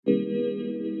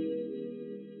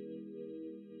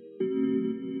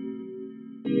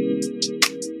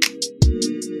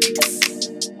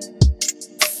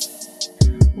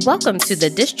Welcome to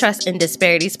the Distrust and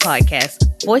Disparities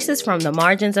podcast, Voices from the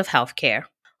Margins of Healthcare.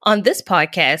 On this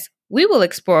podcast, we will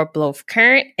explore both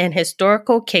current and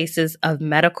historical cases of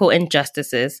medical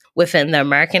injustices within the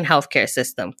American healthcare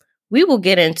system. We will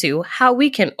get into how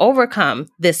we can overcome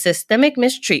this systemic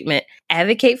mistreatment,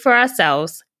 advocate for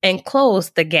ourselves, and close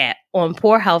the gap on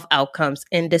poor health outcomes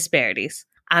and disparities.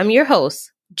 I'm your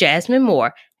host, Jasmine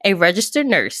Moore, a registered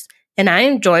nurse, and I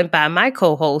am joined by my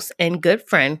co-host and good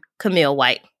friend, Camille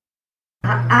White.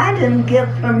 I didn't give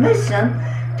permission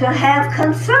to have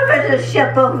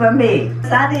conservatorship over me.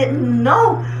 I didn't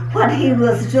know what he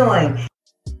was doing.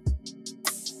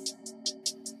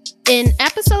 In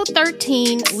episode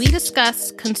 13, we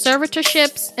discuss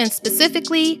conservatorships and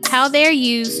specifically how they're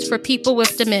used for people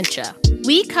with dementia.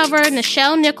 We cover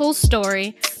Nichelle Nichols'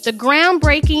 story, the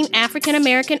groundbreaking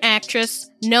African-American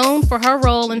actress known for her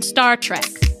role in Star Trek.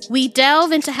 We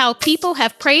delve into how people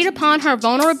have preyed upon her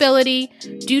vulnerability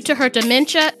due to her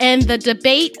dementia and the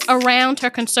debate around her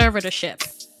conservatorship.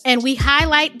 And we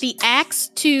highlight the Acts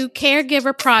 2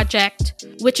 Caregiver Project,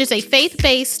 which is a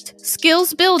faith-based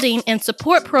skills building and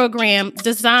support program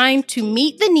designed to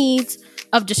meet the needs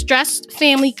of distressed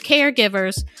family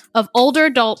caregivers of older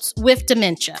adults with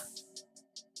dementia.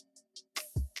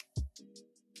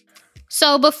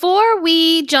 So before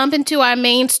we jump into our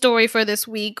main story for this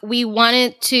week, we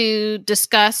wanted to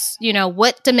discuss,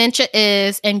 what dementia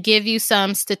is and give you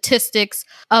some statistics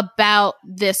about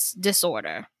this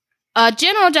disorder. A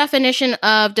general definition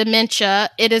of dementia,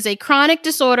 it is a chronic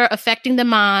disorder affecting the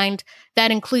mind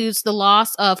that includes the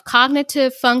loss of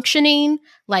cognitive functioning,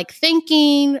 like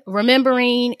thinking,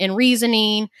 remembering, and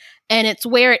reasoning, and it's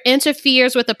where it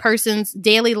interferes with a person's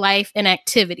daily life and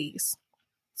activities.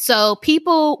 So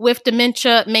people with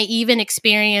dementia may even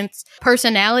experience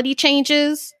personality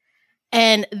changes,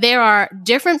 and there are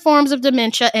different forms of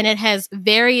dementia, and it has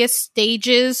various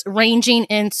stages ranging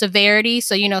in severity.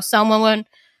 So, someone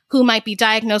who might be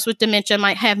diagnosed with dementia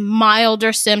might have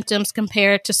milder symptoms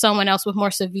compared to someone else with more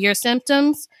severe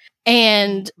symptoms.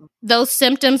 And those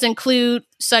symptoms include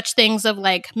such things of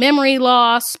like memory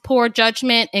loss, poor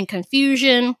judgment, and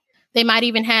confusion. They might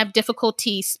even have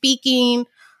difficulty speaking,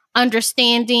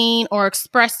 understanding, or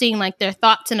expressing like their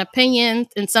thoughts and opinions,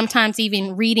 and sometimes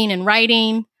even reading and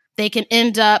writing. They can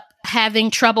end up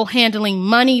having trouble handling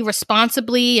money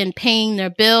responsibly and paying their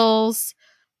bills.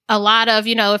 A lot of,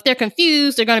 if they're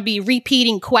confused, they're going to be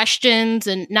repeating questions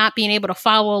and not being able to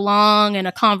follow along in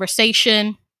a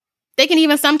conversation. They can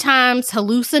even sometimes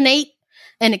hallucinate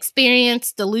and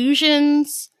experience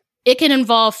delusions. It can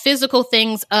involve physical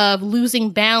things of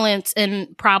losing balance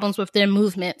and problems with their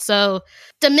movement. So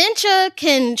dementia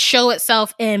can show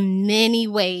itself in many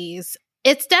ways.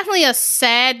 It's definitely a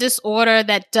sad disorder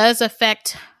that does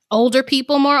affect older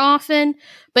people more often,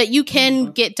 but you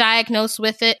can get diagnosed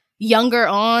with it younger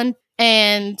on,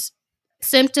 and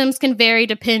symptoms can vary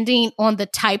depending on the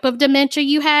type of dementia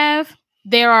you have.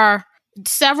 There are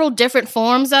several different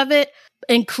forms of it,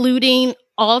 including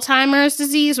Alzheimer's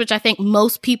disease, which I think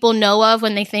most people know of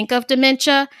when they think of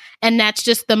dementia, and that's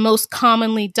just the most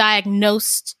commonly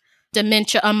diagnosed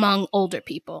dementia among older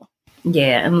people.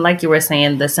 Yeah, and like you were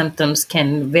saying, the symptoms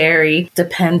can vary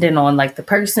depending on the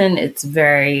person. It's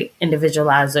very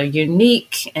individualized or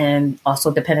unique, and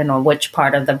also depending on which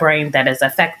part of the brain that is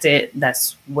affected,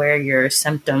 that's where your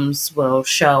symptoms will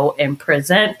show and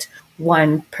present.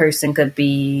 One person could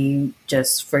be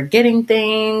just forgetting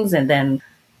things, and then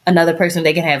another person,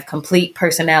 they can have complete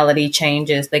personality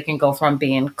changes. They can go from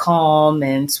being calm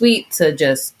and sweet to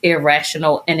just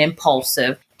irrational and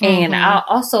impulsive. And I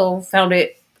also found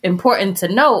it important to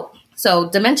note, so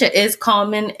dementia is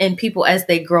common in people as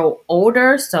they grow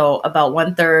older. So about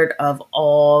 1/3 of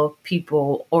all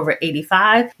people over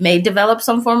 85 may develop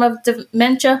some form of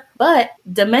dementia, but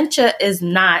dementia is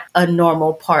not a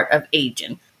normal part of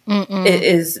aging. It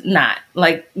is not.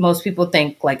 Like most people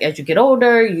think, as you get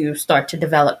older, you start to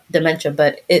develop dementia,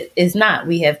 but it is not.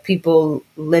 We have people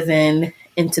living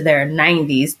into their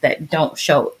 90s that don't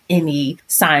show any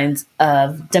signs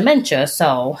of dementia.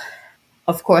 So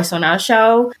of course, on our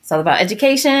show, it's all about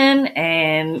education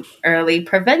and early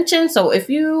prevention. So if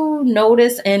you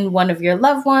notice in one of your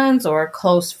loved ones or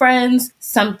close friends,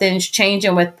 something's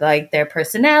changing with their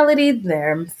personality,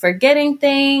 they're forgetting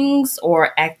things or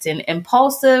acting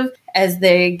impulsive as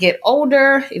they get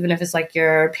older, even if it's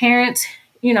your parents,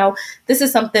 this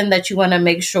is something that you want to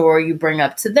make sure you bring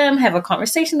up to them, have a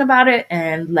conversation about it,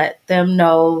 and let them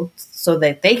know so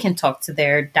that they can talk to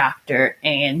their doctor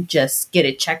and just get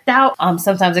it checked out.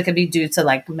 Sometimes it could be due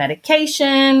to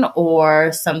medication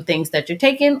or some things that you're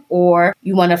taking, or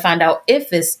you want to find out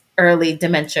if it's early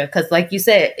dementia. Because like you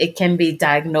said, it can be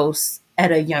diagnosed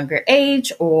at a younger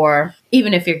age or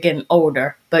even if you're getting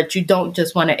older, but you don't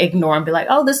just want to ignore and be like,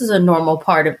 oh, this is a normal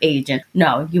part of aging.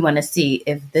 No, you want to see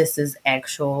if this is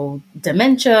actual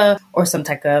dementia or some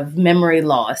type of memory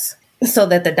loss so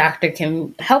that the doctor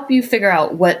can help you figure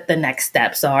out what the next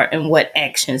steps are and what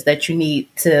actions that you need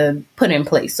to put in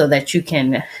place so that you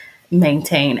can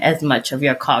maintain as much of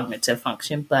your cognitive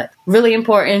function. But really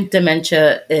important,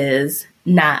 dementia is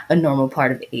not a normal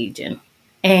part of aging.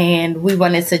 And we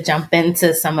wanted to jump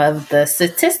into some of the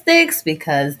statistics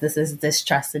because this is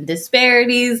distrust and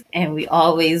disparities. And we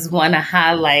always want to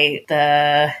highlight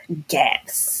the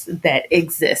gaps that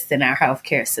exist in our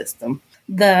healthcare system.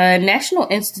 The National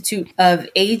Institute of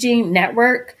Aging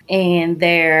Network and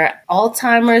their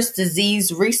Alzheimer's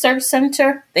Disease Research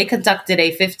Center, they conducted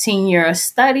a 15-year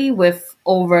study with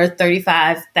over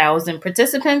 35,000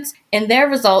 participants, and their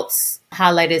results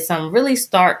highlighted some really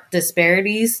stark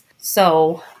disparities.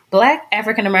 So Black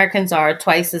African Americans are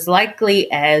twice as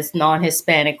likely as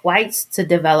non-Hispanic whites to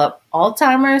develop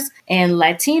Alzheimer's, and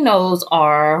Latinos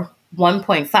are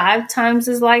 1.5 times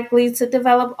as likely to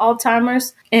develop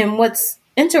Alzheimer's. And what's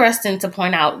interesting to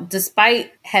point out,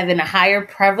 despite having a higher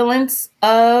prevalence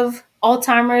of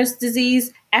Alzheimer's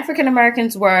disease, African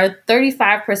Americans were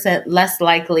 35% less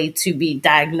likely to be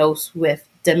diagnosed with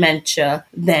dementia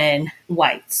than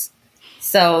whites.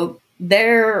 So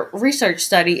their research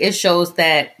study, it shows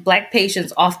that Black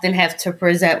patients often have to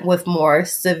present with more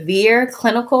severe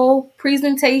clinical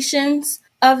presentations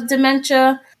of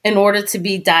dementia in order to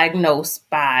be diagnosed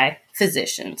by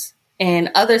physicians. And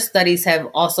other studies have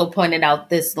also pointed out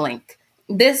this link.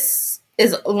 This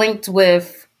is linked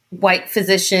with white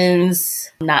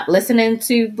physicians not listening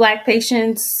to Black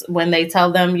patients when they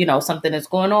tell them, something is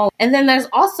going on. And then there's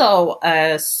also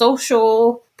a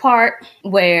social part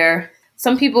where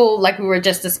some people, like we were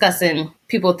just discussing,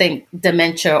 people think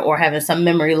dementia or having some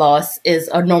memory loss is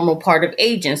a normal part of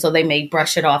aging. So they may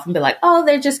brush it off and be like, oh,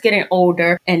 they're just getting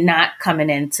older and not coming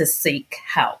in to seek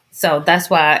help. So that's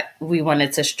why we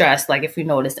wanted to stress, like, if you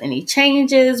notice any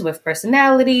changes with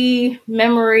personality,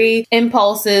 memory,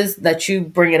 impulses, that you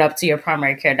bring it up to your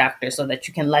primary care doctor so that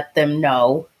you can let them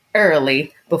know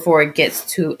early before it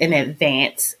gets to an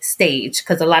advanced stage.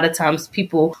 Because a lot of times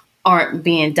people aren't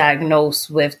being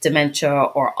diagnosed with dementia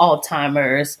or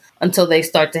Alzheimer's until they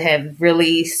start to have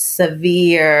really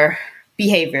severe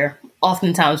behavior,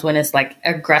 oftentimes when it's like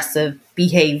aggressive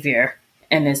behavior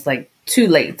and it's like too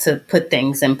late to put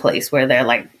things in place where they're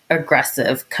like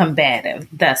aggressive, combative.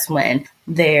 That's when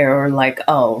they're like,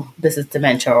 oh, this is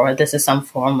dementia or this is some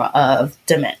form of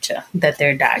dementia that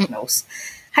they're diagnosed.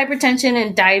 Hypertension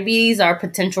and diabetes are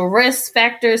potential risk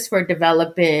factors for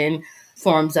developing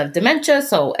forms of dementia.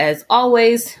 So as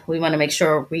always, we want to make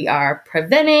sure we are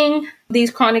preventing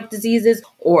these chronic diseases,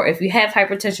 or if you have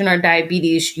hypertension or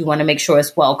diabetes, you want to make sure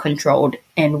it's well controlled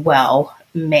and well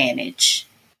managed.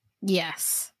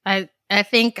 Yes. I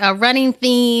think a running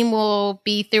theme will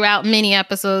be throughout many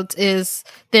episodes is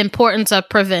the importance of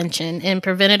prevention and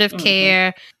preventative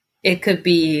care. It could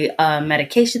be a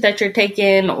medication that you're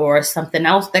taking or something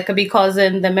else that could be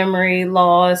causing the memory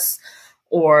loss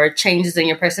or changes in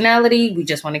your personality. We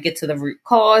just want to get to the root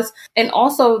cause. And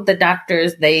also the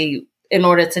doctors, in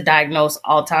order to diagnose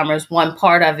Alzheimer's, one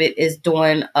part of it is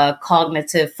doing a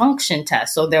cognitive function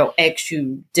test. So they'll ask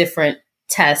you different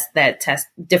tests that test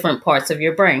different parts of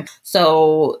your brain.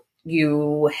 So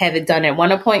you have it done at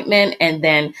one appointment and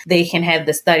then they can have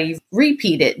the study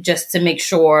repeated just to make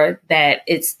sure that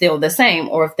it's still the same.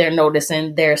 Or if they're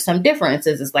noticing there's some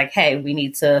differences, it's like, hey, we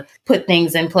need to put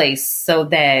things in place so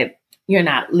that you're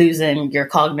not losing your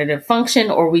cognitive function,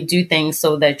 or we do things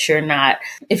so that you're not,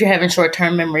 if you're having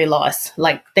short-term memory loss,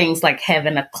 like things like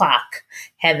having a clock,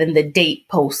 having the date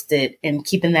posted and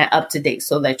keeping that up to date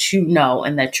so that you know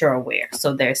and that you're aware.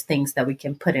 So there's things that we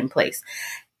can put in place.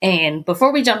 And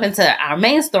before we jump into our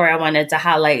main story, I wanted to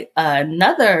highlight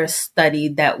another study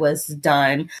that was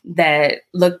done that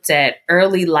looked at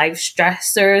early life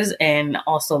stressors and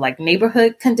also like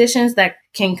neighborhood conditions that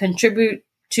can contribute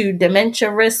to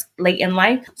dementia risk late in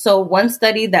life. So one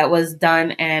study that was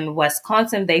done in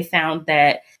Wisconsin, they found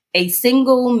that a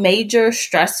single major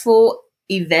stressful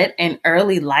event in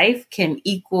early life can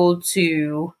equal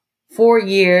to 4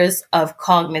 years of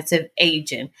cognitive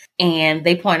aging. And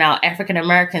they point out African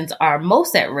Americans are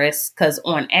most at risk because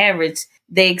on average,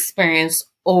 they experience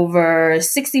over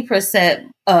 60%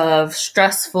 of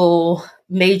stressful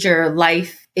major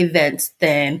life events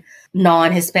than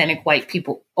non-Hispanic white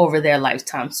people over their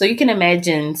lifetime. So you can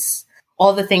imagine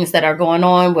all the things that are going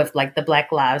on with like the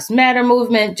Black Lives Matter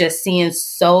movement, just seeing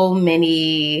so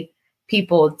many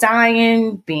people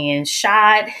dying, being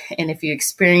shot. And if you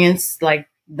experience like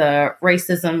the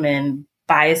racism and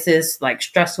biases, like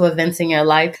stressful events in your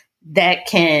life, that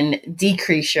can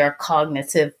decrease your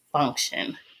cognitive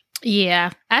function.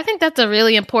 Yeah, I think that's a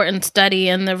really important study,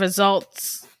 and the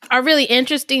results are really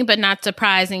interesting, but not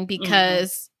surprising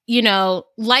because, you know,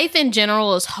 life in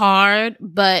general is hard,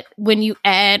 but when you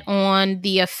add on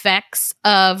the effects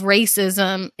of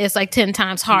racism, it's like 10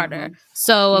 times harder.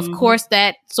 So, of course,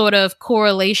 that sort of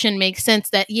correlation makes sense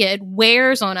that, yeah, it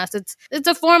wears on us. It's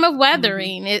a form of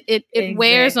weathering. It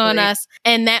wears on us.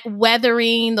 And that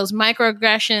weathering, those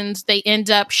microaggressions, they end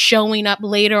up showing up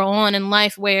later on in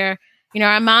life where, you know,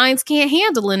 our minds can't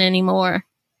handle it anymore.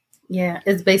 Yeah,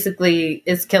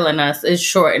 it's killing us. It's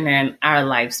shortening our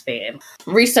lifespan.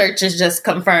 Research is just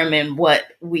confirming what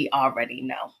we already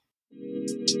know.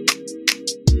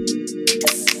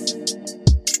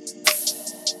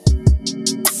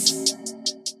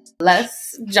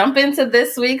 Let's jump into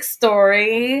this week's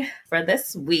story. For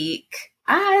this week,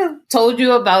 I told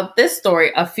you about this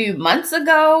story a few months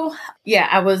ago. Yeah,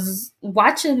 I was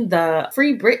watching the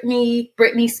Free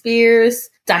Britney Spears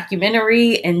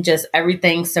documentary and just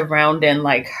everything surrounding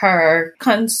like her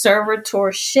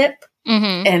conservatorship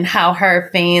and how her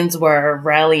fans were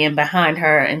rallying behind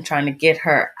her and trying to get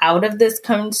her out of this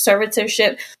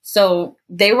conservatorship. So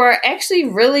they were actually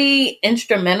really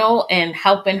instrumental in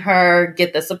helping her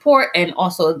get the support and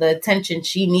also the attention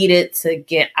she needed to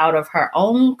get out of her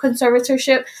own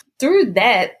conservatorship. Through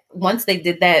that, once they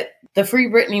did that, the Free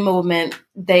Britney movement,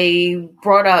 they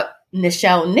brought up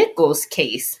Nichelle Nichols'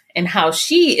 case and how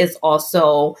she is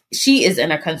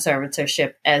in a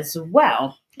conservatorship as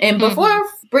well. And before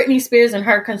Britney Spears and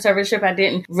her conservatorship, I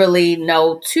didn't really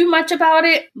know too much about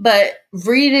it. But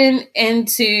reading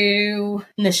into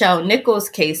Nichelle Nichols'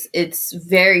 case, it's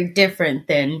very different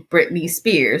than Britney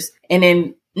Spears. And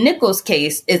in Nichols'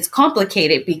 case, it's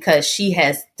complicated because she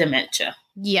has dementia.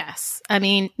 Yes. I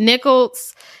mean,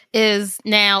 Nichols is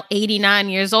now 89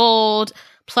 years old,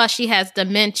 plus she has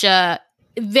dementia.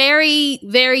 Very,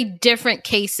 very different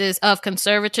cases of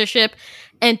conservatorship.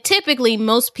 And typically,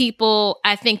 most people,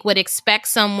 I think, would expect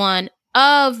someone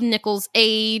of Nichols'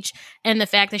 age and the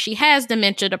fact that she has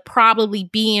dementia to probably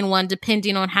be in one,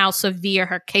 depending on how severe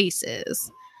her case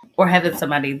is. Or having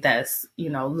somebody that's, you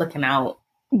know, looking out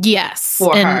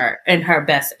for her and her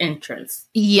best interests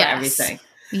for everything.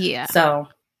 Yeah. So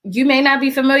you may not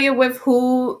be familiar with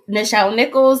who Nichelle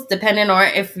Nichols, depending on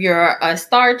if you're a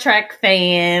Star Trek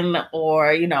fan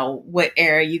or, you know, what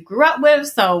era you grew up with.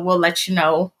 So we'll let you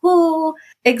know who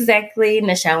exactly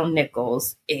Nichelle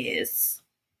Nichols is.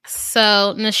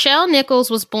 So Nichelle Nichols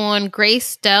was born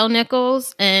Grace Dell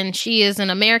Nichols, and she is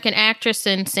an American actress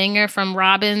and singer from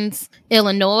Robbins,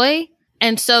 Illinois.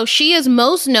 And so she is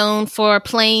most known for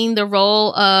playing the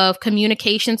role of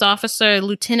communications officer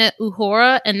Lieutenant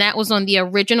Uhura, and that was on the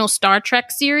original Star Trek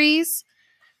series.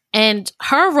 And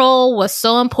her role was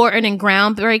so important and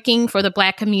groundbreaking for the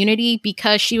Black community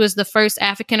because she was the first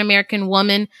African-American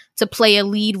woman to play a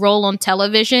lead role on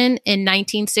television in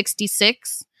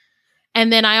 1966.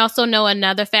 And then I also know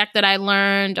another fact that I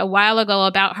learned a while ago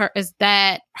about her is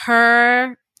that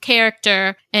her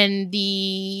character and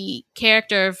the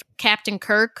character of Captain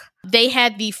Kirk, they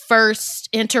had the first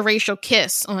interracial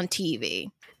kiss on TV.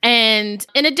 And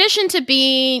in addition to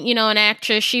being, you know, an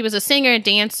actress, she was a singer and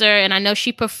dancer. And I know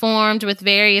she performed with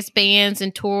various bands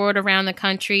and toured around the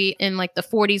country in like the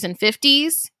 40s and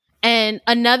 50s. And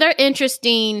another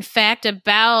interesting fact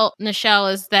about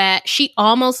Nichelle is that she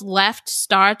almost left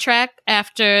Star Trek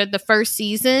after the first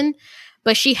season,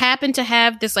 but she happened to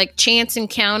have this like chance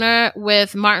encounter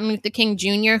with Martin Luther King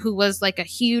Jr., who was like a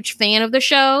huge fan of the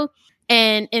show.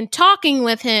 And in talking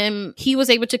with him, he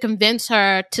was able to convince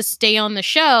her to stay on the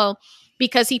show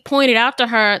because he pointed out to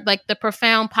her like the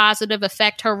profound positive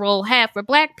effect her role had for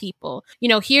Black people. You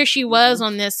know, here she was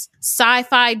on this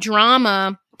sci-fi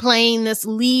drama playing this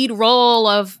lead role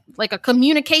of like a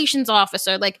communications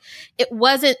officer. Like it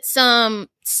wasn't some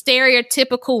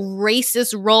stereotypical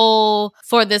racist role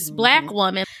for this Black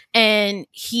woman. And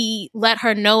he let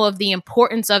her know of the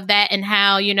importance of that and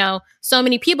how, you know, so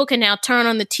many people can now turn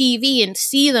on the TV and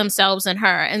see themselves in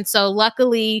her. And so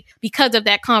luckily, because of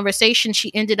that conversation,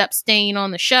 she ended up staying on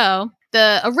the show.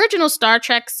 The original Star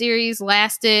Trek series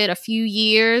lasted a few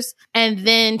years, and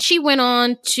then she went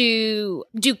on to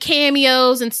do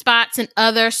cameos and spots in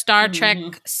other Star Trek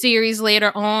series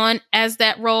later on as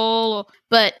that role.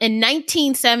 But in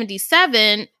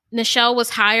 1977, Nichelle was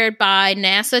hired by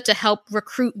NASA to help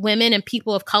recruit women and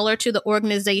people of color to the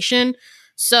organization.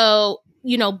 So,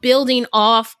 you know, building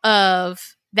off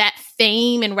of that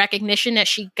fame and recognition that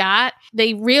she got,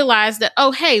 they realized that,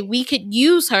 oh, hey, we could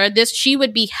use her. She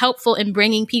would be helpful in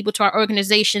bringing people to our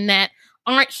organization that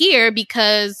aren't here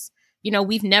because,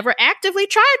 we've never actively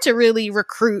tried to really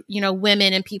recruit,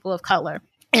 women and people of color.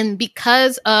 And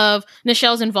because of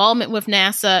Nichelle's involvement with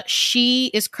NASA,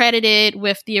 she is credited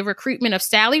with the recruitment of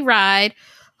Sally Ride,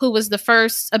 who was the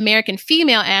first American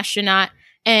female astronaut,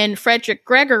 and Frederick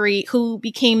Gregory, who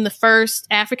became the first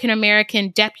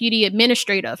African-American deputy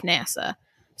administrator of NASA.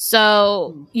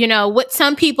 So, what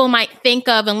some people might think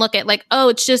of and look at like, oh,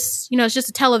 it's just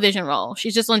a television role.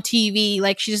 She's just on TV,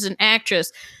 like she's an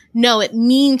actress. No, it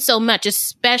means so much,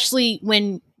 especially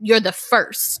when you're the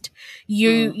first.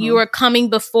 You are coming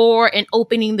before and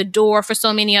opening the door for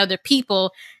so many other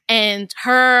people. And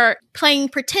her playing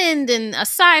pretend in a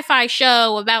sci-fi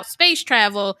show about space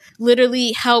travel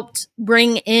literally helped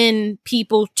bring in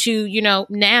people to,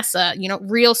 NASA,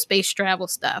 real space travel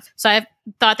stuff. So I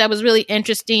thought that was really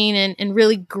interesting and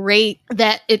really great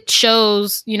that it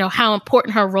shows, how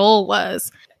important her role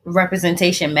was.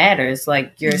 Representation matters.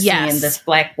 Like you're seeing this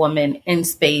Black woman in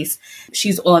space.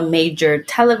 She's on major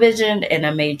television in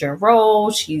a major role.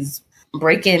 She's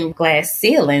breaking glass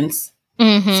ceilings.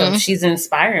 Mm-hmm. So she's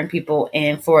inspiring people.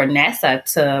 And for NASA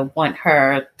to want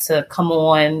her to come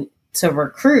on to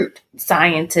recruit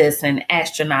scientists and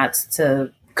astronauts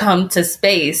to come to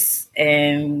space,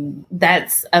 and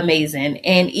that's amazing.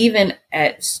 And even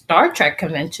at Star Trek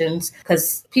conventions,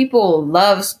 because people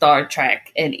love Star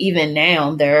Trek, and even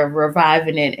now they're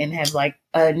reviving it and have like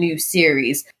a new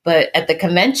series. But at the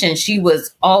convention, she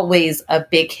was always a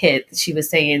big hit. She was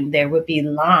saying there would be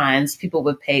lines, people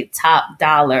would pay top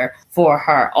dollar for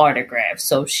her autograph.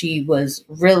 So she was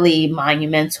really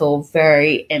monumental,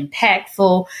 very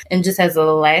impactful, and just has a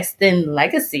lasting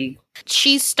legacy.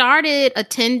 She started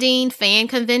attending fan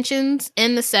conventions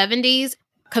in the 70s.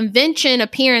 Convention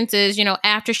appearances,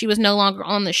 after she was no longer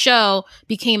on the show,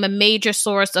 became a major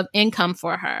source of income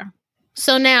for her.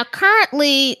 So now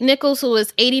currently, Nichols, who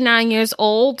is 89 years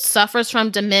old, suffers from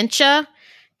dementia,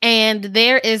 and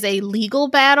there is a legal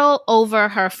battle over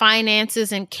her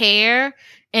finances and care,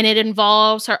 and it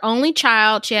involves her only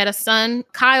child. She had a son,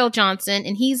 Kyle Johnson,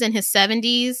 and he's in his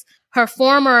 70s. Her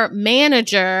former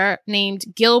manager named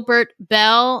Gilbert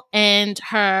Bell, and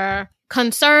her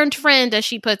concerned friend, as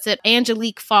she puts it,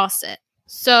 Angelique Fawcett.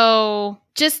 So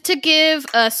just to give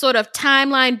a sort of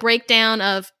timeline breakdown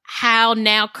of how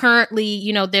now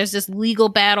currently, there's this legal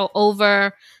battle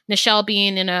over Nichelle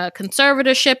being in a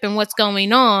conservatorship and what's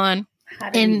going on. How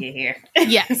did we get here?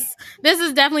 Yes, this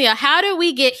is definitely a how do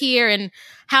we get here, and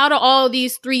how do all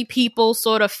these three people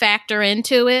sort of factor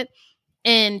into it.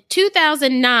 In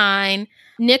 2009,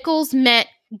 Nichols met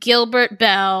Gilbert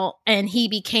Bell and he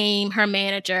became her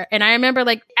manager. And I remember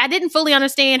I didn't fully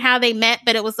understand how they met,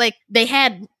 but it was like they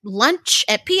had lunch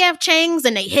at P.F. Chang's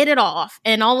and they hit it off.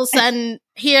 And all of a sudden,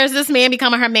 here's this man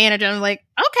becoming her manager. I'm like,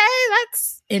 okay,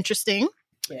 that's interesting.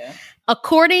 Yeah.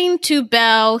 According to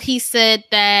Bell, he said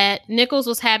that Nichols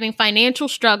was having financial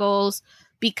struggles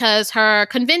because her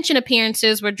convention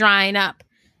appearances were drying up.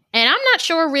 And I'm not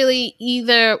sure really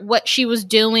either what she was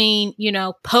doing,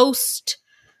 post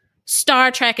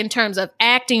Star Trek in terms of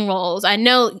acting roles. I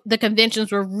know the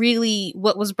conventions were really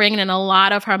what was bringing in a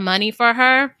lot of her money for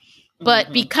her.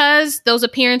 But because those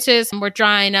appearances were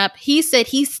drying up, he said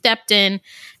he stepped in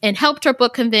and helped her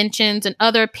book conventions and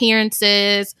other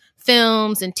appearances,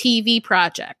 films, and TV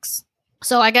projects.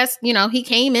 So I guess, he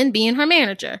came in being her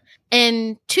manager.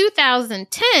 In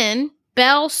 2010,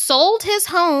 Bell sold his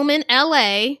home in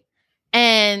LA,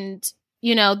 and,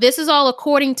 this is all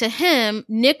according to him.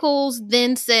 Nichols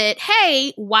then said,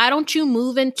 hey, why don't you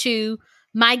move into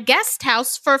my guest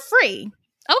house for free?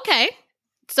 Okay.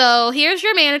 So here's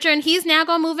your manager, and he's now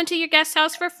going to move into your guest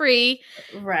house for free.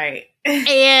 Right.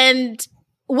 And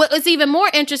what was even more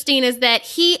interesting is that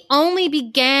he only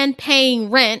began paying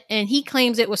rent, and he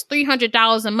claims it was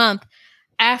 $300 a month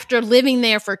after living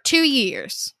there for 2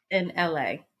 years. In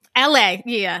LA. LA,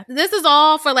 yeah. This is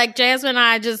all for Jasmine and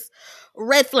I, just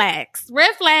red flags.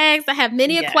 Red flags. I have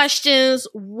many questions.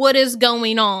 What is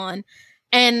going on?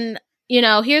 And,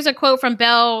 here's a quote from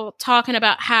Bell talking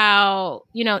about how,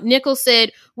 Nichols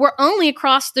said, we're only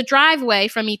across the driveway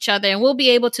from each other and we'll be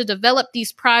able to develop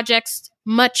these projects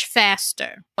much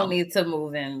faster. You don't need to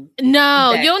move in.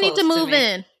 No, you don't need to move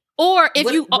in. Or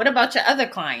what about your other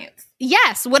clients?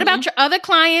 Yes. What about your other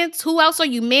clients? Who else are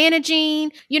you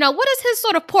managing? What does his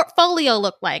sort of portfolio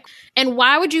look like? And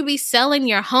why would you be selling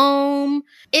your home?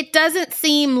 It doesn't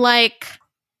seem like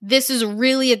this is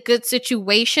really a good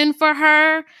situation for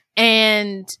her.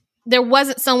 And there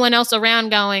wasn't someone else around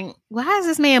going, why is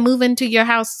this man moving to your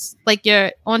house,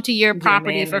 onto your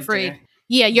property for free?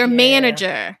 Yeah, your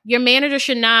manager. Your manager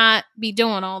should not be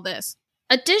doing all this.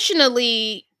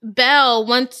 Additionally, Bell,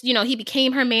 once, he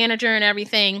became her manager and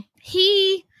everything,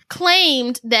 he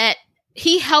claimed that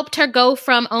he helped her go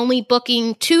from only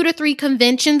booking 2 to 3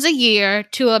 conventions a year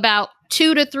to about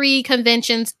 2 to 3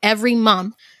 conventions every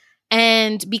month.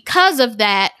 And because of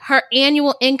that, her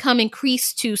annual income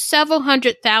increased to several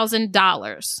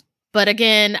 $100,000. But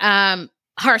again,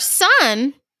 her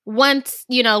son, once,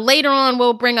 later on,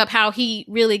 we'll bring up how he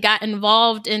really got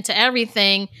involved into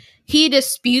everything. He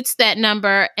disputes that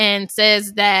number and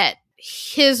says that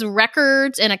his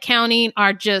records and accounting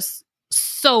are just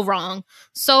so wrong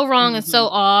and so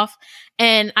off.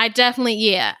 And I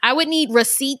definitely, I would need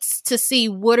receipts to see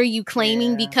what are you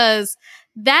claiming, because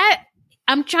that,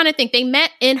 I'm trying to think, they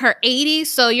met in her 80s.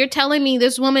 So you're telling me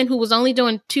this woman who was only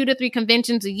doing 2 to 3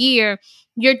 conventions a year,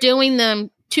 you're doing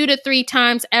them 2 to 3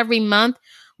 times every month.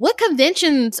 What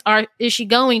conventions is she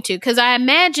going to? Because I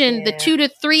imagine the 2 to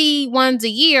 3 ones a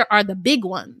year are the big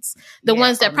ones, the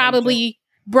ones that probably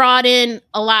brought in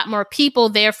a lot more people.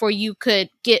 Therefore, you could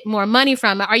get more money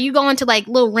from it. Are you going to like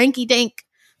little rinky-dink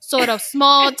sort of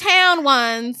small town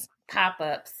ones?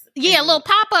 Pop-ups. Yeah, little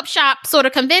pop-up shop sort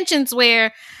of conventions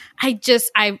where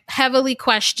I heavily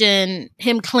question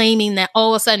him claiming that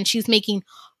all of a sudden she's making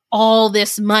all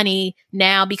this money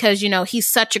now because, he's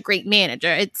such a great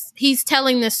manager. He's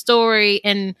telling this story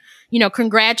and,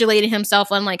 congratulating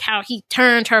himself on like how he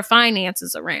turned her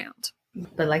finances around.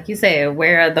 But like you said,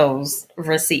 where are those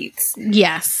receipts?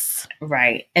 Yes.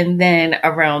 Right. And then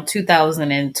around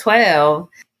 2012,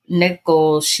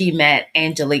 Nichols, she met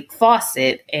Angelique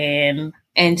Fawcett, and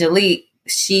Angelique,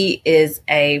 she is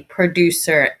a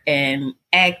producer and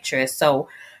actress. So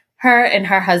her and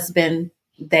her husband,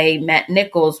 they met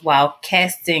Nichols while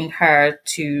casting her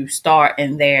to star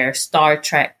in their Star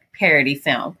Trek parody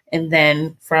film. And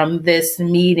then from this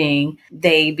meeting,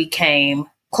 they became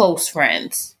close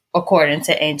friends, according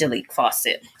to Angelique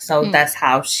Fawcett. So that's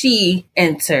how she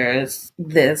enters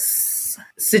this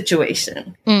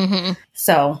situation. Mm-hmm.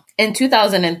 So in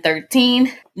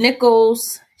 2013,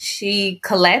 Nichols, she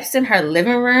collapsed in her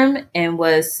living room and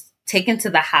was taken to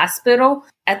the hospital.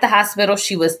 At the hospital,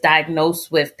 she was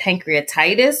diagnosed with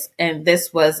pancreatitis, and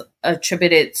this was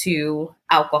attributed to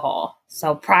alcohol.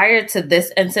 So prior to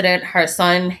this incident, her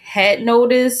son had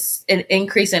noticed an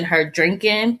increase in her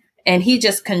drinking, and he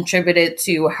just contributed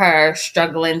to her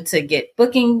struggling to get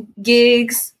booking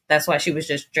gigs. That's why she was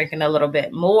just drinking a little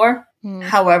bit more.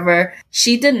 However,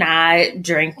 she denied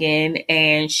drinking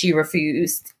and she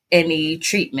refused any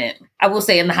treatment. I will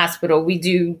say in the hospital, we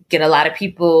do get a lot of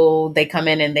people, they come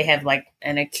in and they have like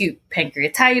an acute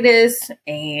pancreatitis,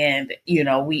 and,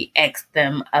 we ask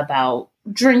them about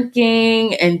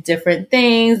drinking and different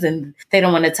things, and they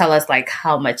don't want to tell us like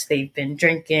how much they've been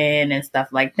drinking and stuff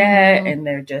like that. And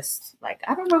they're just like,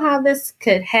 I don't know how this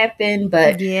could happen,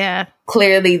 but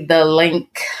clearly the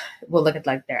link, we'll look at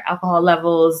like their alcohol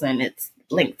levels and it's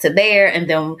linked to there, and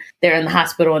then they're in the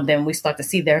hospital, and then we start to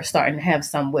see they're starting to have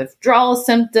some withdrawal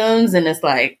symptoms, and it's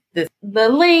like the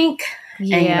link.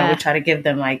 And we try to give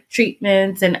them like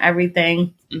treatments and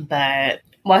everything. But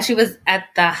while she was at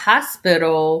the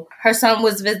hospital, her son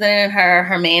was visiting her.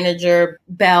 Her manager,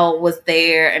 Belle, was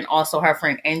there, and also her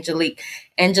friend, Angelique.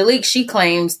 Angelique, she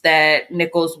claims that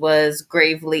Nichols was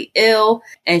gravely ill,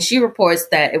 and she reports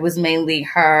that it was mainly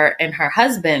her and her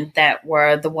husband that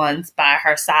were the ones by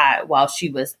her side while she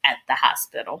was at the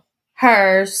hospital.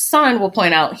 Her son will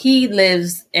point out he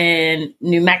lives in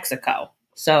New Mexico.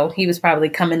 So he was probably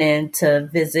coming in to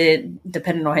visit,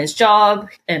 depending on his job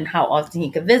and how often he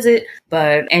could visit.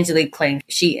 But Angelique claimed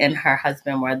she and her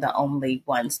husband were the only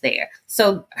ones there.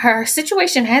 So her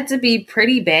situation had to be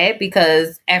pretty bad,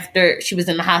 because after she was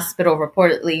in the hospital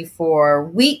reportedly for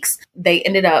weeks, they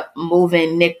ended up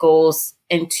moving Nichols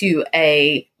into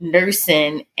a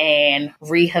nursing and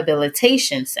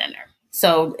rehabilitation center.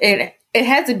 So it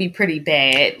had to be pretty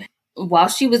bad. While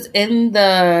she was in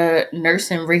the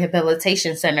nursing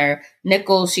rehabilitation center,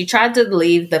 Nichols, she tried to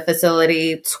leave the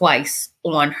facility twice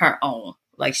on her own.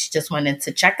 Like, she just wanted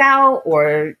to check out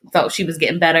or felt she was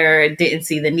getting better, didn't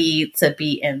see the need to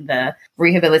be in the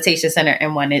rehabilitation center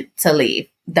and wanted to leave.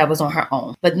 That was on her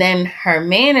own. But then her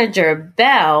manager,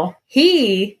 Belle,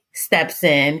 he steps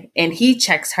in and he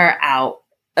checks her out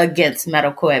against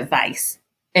medical advice,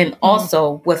 and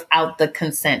also without the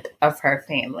consent of her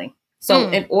family.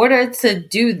 So in order to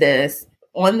do this,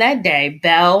 on that day,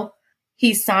 Bell,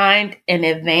 he signed an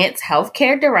advance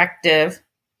healthcare directive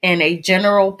and a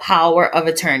general power of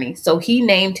attorney. So he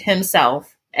named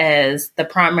himself as the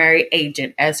primary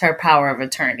agent, as her power of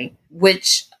attorney,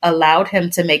 which allowed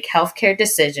him to make healthcare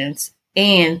decisions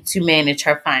and to manage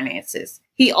her finances.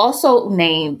 He also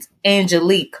named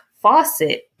Angelique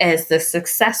Fawcett as the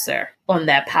successor on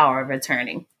that power of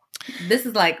attorney. This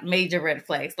is like major red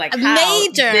flags. Like,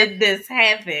 how did this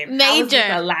happen? Major. How was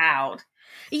this allowed?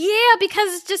 Yeah,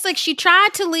 because it's just like she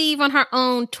tried to leave on her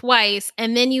own twice,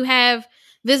 and then you have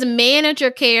this manager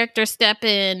character step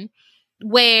in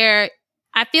where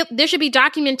I feel there should be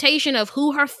documentation of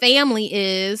who her family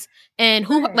is and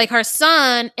who, like her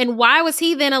son, and why was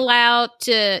he then allowed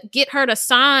to get her to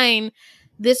sign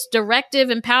this directive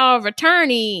and power of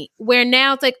attorney where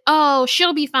now it's like, oh,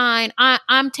 she'll be fine.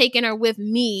 I'm taking her with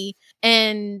me.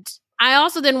 And I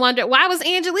also then wonder, why was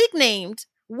Angelique named?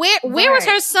 Where was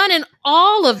her son in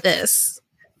all of this?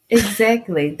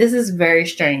 Exactly. This is very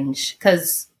strange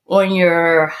because on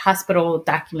your hospital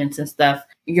documents and stuff,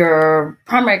 your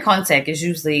primary contact is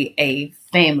usually a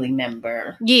family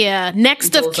member. Yeah,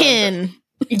 next of kin.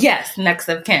 Yes, next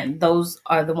of kin. Those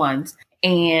are the ones.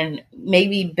 And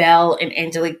maybe Belle and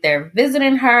Angelique, they're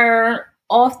visiting her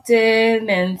often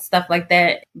and stuff like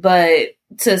that. But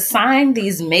to sign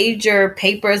these major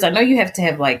papers, I know you have to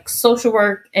have like social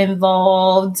work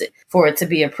involved for it to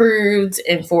be approved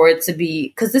and for it to be,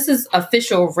 because this is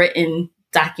official written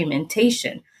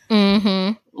documentation.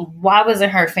 Mm-hmm. Why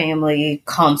wasn't her family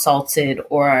consulted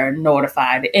or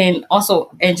notified? And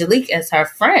also Angelique as her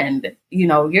friend, you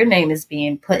know, your name is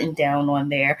being put down on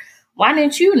there. Why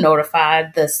didn't you notify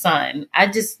the son? I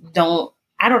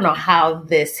don't know how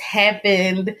this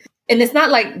happened. And it's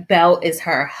not like Belle is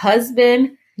her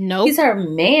husband. Nope. He's her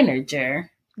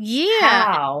manager. Yeah.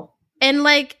 How? And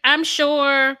like, I'm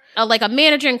sure like a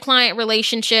manager and client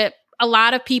relationship, a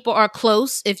lot of people are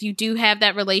close if you do have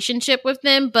that relationship with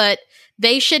them, but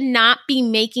they should not be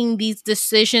making these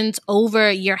decisions over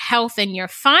your health and your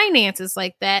finances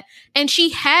like that. And she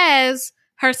has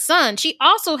her son. She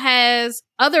also has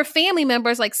other family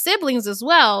members, like siblings as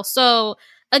well. So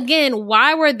again,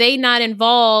 why were they not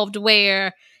involved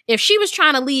where if she was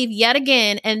trying to leave yet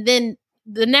again, and then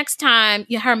the next time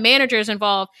her manager is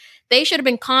involved, they should have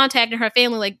been contacting her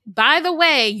family like, by the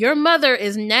way, your mother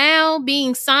is now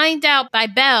being signed out by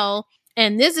Belle,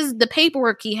 and this is the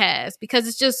paperwork he has, because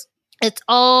it's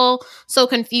all so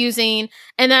confusing.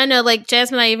 And I know like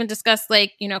Jasmine and I even discussed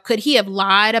like, you know, could he have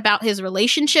lied about his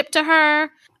relationship to her?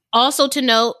 Also to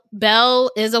note,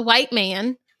 Belle is a white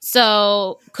man.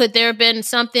 So could there have been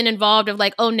something involved of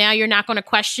like, oh, now you're not going to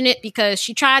question it because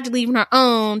she tried to leave on her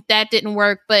own. That didn't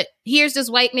work. But here's this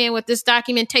white man with this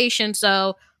documentation.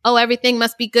 So, oh, everything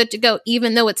must be good to go,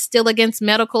 even though it's still against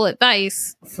medical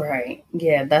advice. Right.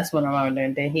 Yeah, that's what I'm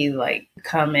wondering. Did he like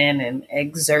come in and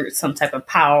exert some type of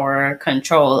power,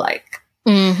 control? Like,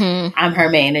 I'm her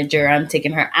manager. I'm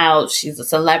taking her out. She's a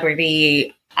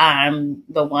celebrity. I'm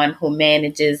the one who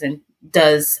manages and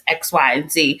does X, Y,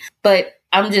 and Z. But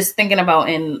I'm just thinking about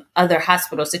in other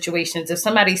hospital situations, if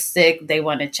somebody's sick, they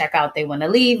want to check out, they want to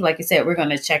leave. Like you said, we're going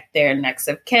to check their next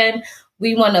of kin.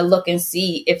 We want to look and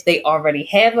see if they already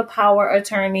have a power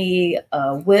attorney,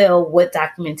 will, what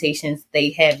documentations they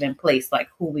have in place, like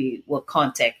who we will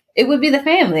contact. It would be the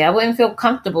family. I wouldn't feel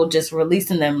comfortable just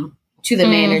releasing them to the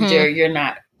manager. You're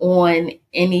not on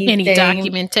any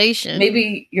documentation.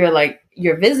 Maybe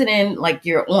you're visiting, like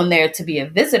you're on there to be a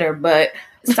visitor, but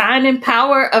signing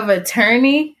power of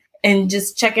attorney and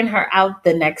just checking her out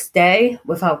the next day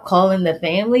without calling the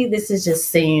family. This just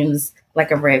seems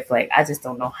like a red flag. I just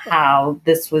don't know how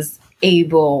this was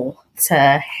able to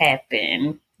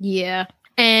happen. Yeah.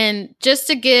 And just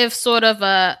to give sort of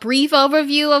a brief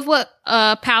overview of what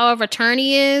power of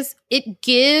attorney is, it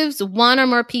gives one or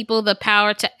more people the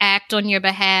power to act on your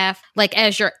behalf, like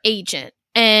as your agent.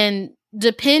 And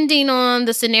depending on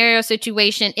the scenario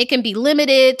situation, it can be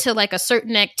limited to like a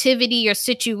certain activity or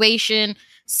situation.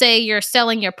 Say you're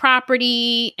selling your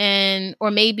property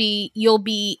or maybe you'll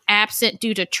be absent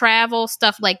due to travel,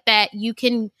 stuff like that. You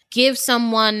can give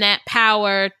someone that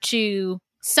power to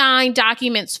sign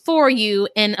documents for you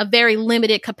in a very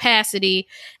limited capacity.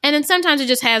 And then sometimes it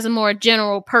just has a more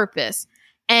general purpose.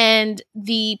 And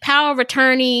the power of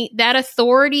attorney, that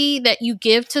authority that you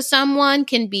give to someone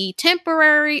can be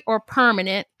temporary or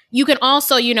permanent. You can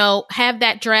also, have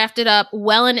that drafted up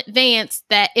well in advance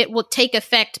that it will take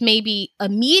effect maybe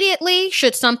immediately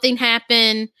should something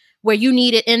happen where you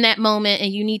need it in that moment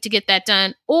and you need to get that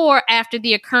done, or after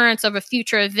the occurrence of a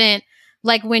future event,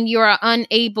 like when you are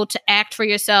unable to act for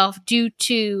yourself due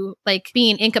to like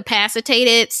being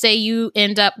incapacitated. Say you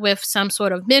end up with some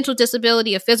sort of mental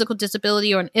disability, a physical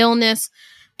disability, or an illness.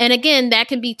 And again, that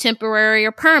can be temporary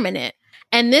or permanent.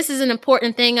 And this is an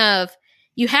important thing of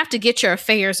you have to get your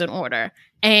affairs in order.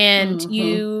 And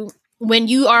when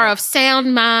you are of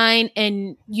sound mind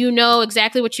and you know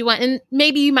exactly what you want, and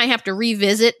maybe you might have to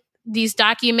revisit these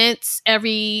documents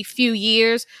every few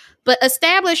years, but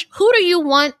establish who do you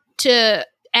want to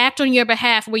act on your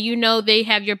behalf where you know they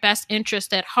have your best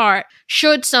interest at heart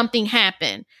should something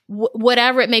happen,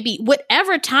 whatever it may be,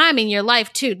 whatever time in your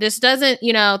life too. This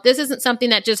isn't something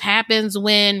that just happens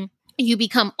when you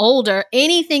become older.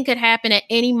 Anything could happen at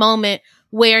any moment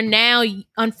where now,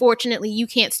 unfortunately, you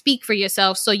can't speak for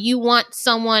yourself. So you want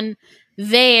someone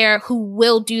there who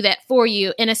will do that for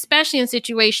you. And especially in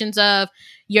situations of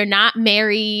you're not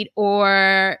married,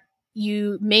 or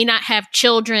you may not have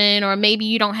children, or maybe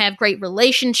you don't have great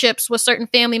relationships with certain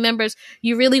family members,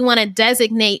 you really want to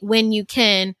designate when you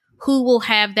can who will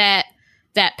have that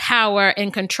power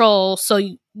and control, so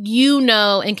you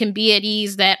know and can be at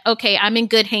ease that, okay, I'm in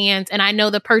good hands and I know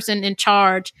the person in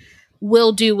charge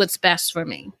will do what's best for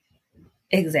me.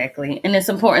 Exactly. And it's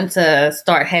important to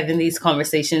start having these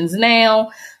conversations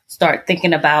now. Start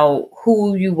thinking about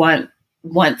who you want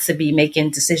to be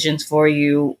making decisions for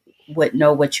you,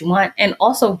 know what you want, and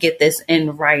also get this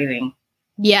in writing.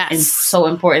 Yes. And so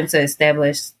important to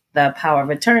establish the power of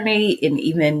attorney and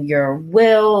even your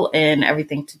will and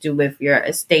everything to do with your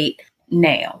estate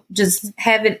now. Just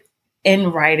have it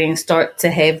in writing. Start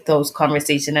to have those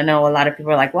conversations. I know a lot of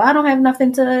people are like, well, I don't have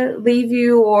nothing to leave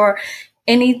you or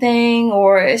anything,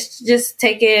 or it's just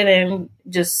take it and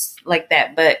just like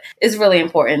that. But it's really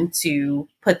important to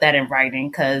put that in writing,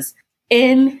 because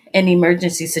in an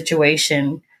emergency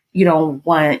situation, you don't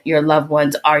want your loved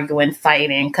ones arguing,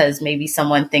 fighting, because maybe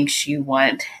someone thinks you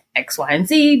want X, Y, and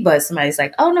Z, but somebody's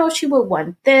like, oh no, she would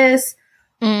want this.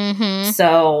 Mm-hmm.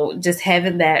 So just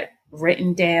having that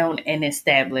written down and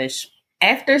established.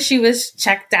 After she was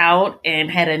checked out and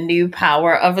had a new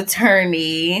power of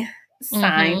attorney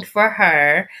signed for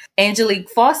her, Angelique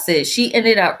Fawcett, she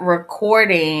ended up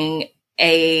recording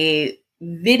a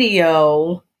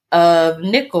video of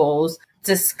Nichols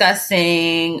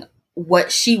discussing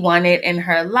what she wanted in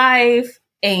her life.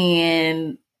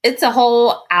 And it's a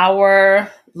whole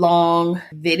hour-long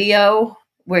video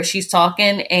where she's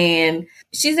talking, and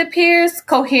she appears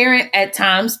coherent at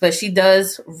times, but she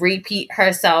does repeat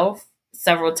herself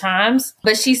several times.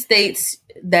 But she states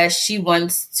that she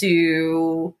wants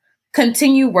to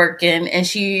continue working, and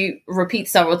she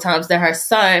repeats several times that her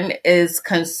son is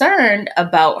concerned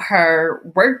about her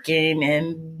working.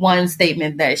 And one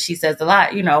statement that she says a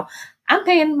lot, I'm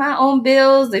paying my own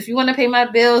bills. If you want to pay my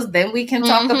bills, then we can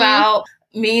talk about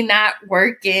me not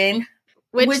working.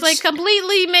 Which like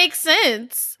completely makes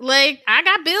sense. Like, I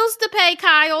got bills to pay,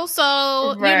 Kyle. So,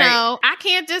 I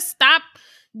can't just stop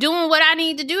doing what I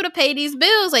need to do to pay these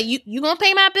bills. Like, you gonna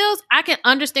pay my bills? I can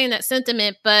understand that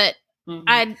sentiment, but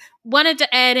I wanted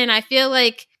to add in, I feel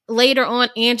like later on,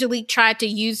 Angelique tried to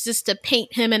use this to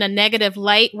paint him in a negative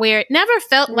light, where it never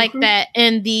felt like that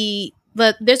in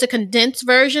there's a condensed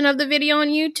version of the video on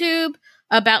YouTube,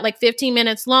 about like 15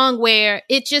 minutes long, where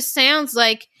it just sounds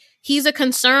like he's a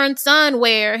concerned son,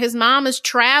 where his mom is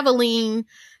traveling,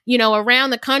 around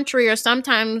the country or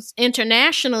sometimes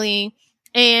internationally,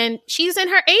 and she's in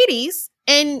her 80s,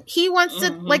 and he wants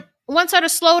wants her to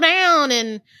slow down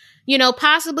and,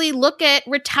 possibly look at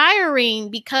retiring,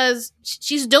 because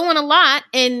she's doing a lot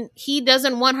and he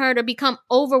doesn't want her to become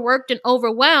overworked and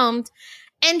overwhelmed.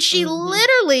 And she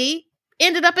literally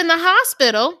ended up in the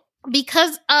hospital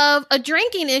because of a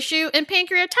drinking issue and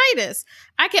pancreatitis.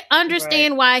 I can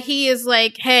understand why he is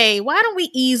like, hey, why don't we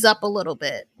ease up a little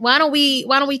bit? Why don't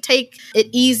we take it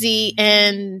easy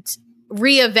and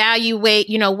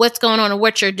reevaluate, what's going on and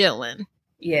what you're doing?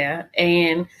 Yeah.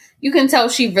 And you can tell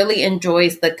she really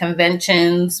enjoys the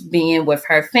conventions, being with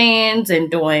her fans and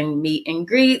doing meet and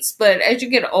greets. But as you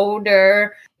get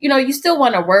older, you still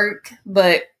want to work,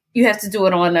 but you have to do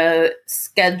it on a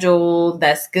schedule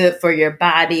that's good for your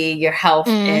body, your health,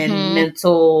 and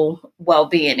mental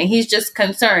well-being. And he's just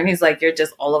concerned. He's like, you're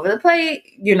just all over the place.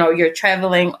 You're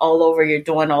traveling all over. You're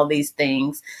doing all these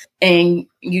things. And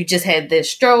you just had this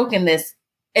stroke and this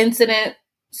incident.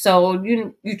 So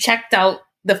you checked out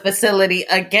the facility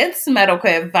against medical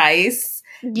advice.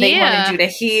 Yeah. They wanted you to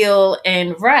heal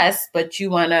and rest, but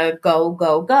you want to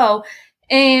go.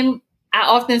 And I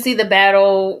often see the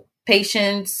battle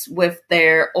patients with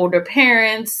their older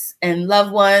parents and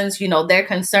loved ones. They're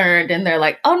concerned and they're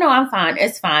like, oh no, I'm fine.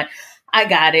 It's fine. I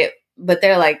got it. But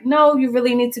they're like, no, you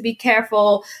really need to be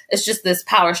careful. It's just this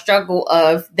power struggle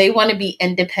of they want to be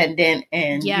independent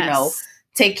and,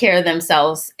 take care of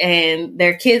themselves, and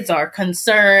their kids are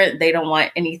concerned. They don't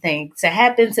want anything to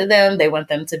happen to them. They want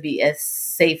them to be as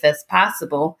safe as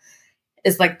possible.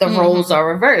 It's like the roles are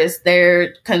reversed.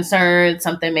 They're concerned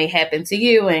something may happen to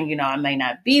you and, I may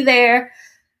not be there.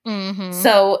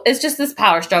 So it's just this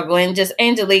power struggle. And just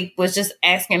Angelique was just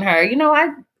asking her,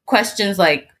 questions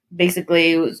like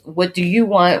basically, what do you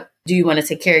want do you want to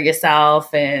take care of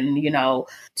yourself? And,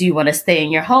 do you want to stay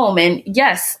in your home? And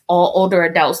yes, all older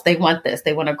adults, they want this.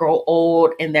 They want to grow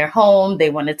old in their home. They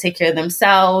want to take care of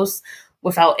themselves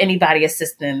without anybody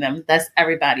assisting them. That's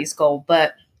everybody's goal.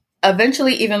 But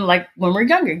eventually, even like when we're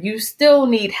younger, you still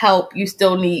need help. You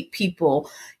still need people.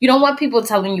 You don't want people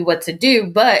telling you what to do,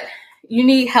 but you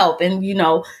need help. And,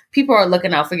 people are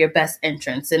looking out for your best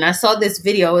interests. And I saw this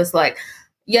video. It's like,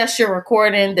 yes, you're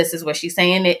recording. This is what she's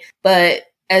saying it. But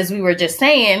as we were just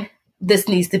saying, this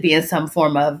needs to be in some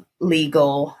form of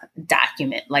legal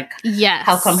document. Like, yes.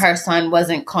 How come her son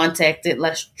wasn't contacted?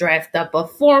 Let's draft up a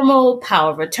formal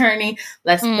power of attorney.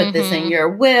 Let's put this in your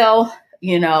will.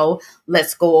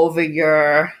 Let's go over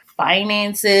your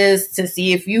finances to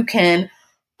see if you can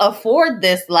afford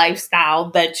this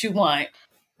lifestyle that you want.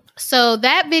 So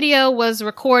that video was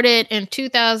recorded in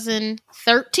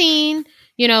 2013,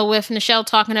 with Nichelle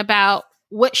talking about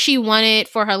what she wanted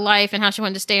for her life and how she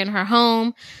wanted to stay in her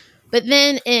home. But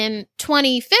then in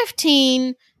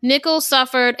 2015, Nichols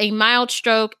suffered a mild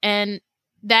stroke, and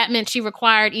that meant she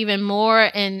required even more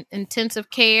intensive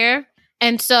care.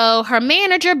 And so her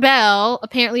manager, Bell,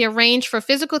 apparently arranged for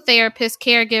physical therapists,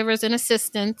 caregivers, and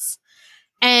assistants.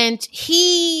 And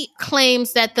he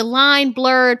claims that the line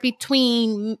blurred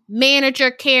between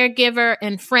manager, caregiver,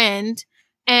 and friend.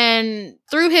 And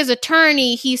through his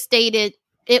attorney, he stated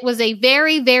it was a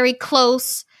very, very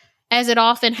close, as it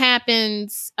often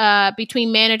happens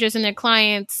between managers and their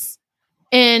clients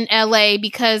in LA,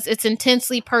 because it's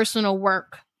intensely personal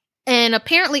work. And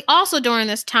apparently also during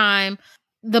this time,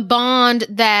 the bond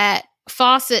that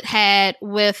Fawcett had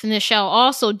with Nichelle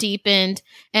also deepened,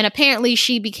 and apparently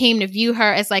she became to view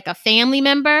her as like a family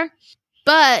member.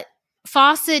 But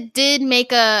Fawcett did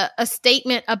make a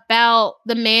statement about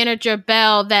the manager,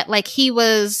 Bell, that like he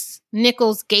was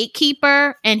Nichols'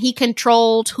 gatekeeper and he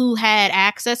controlled who had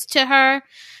access to her.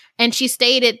 And she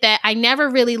stated that I never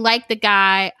really liked the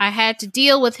guy. I had to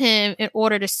deal with him in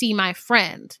order to see my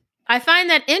friend. I find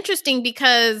that interesting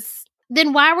because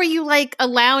then why were you like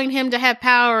allowing him to have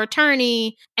power of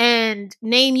attorney and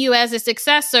name you as a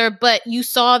successor, but you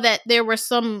saw that there were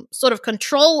some sort of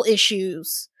control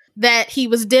issues that he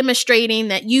was demonstrating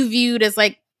that you viewed as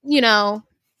like,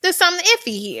 there's something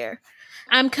iffy here.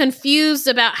 I'm confused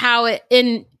about how it,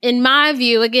 in my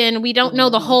view, again, we don't know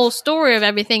the whole story of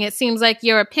everything. It seems like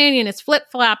your opinion is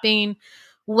flip-flopping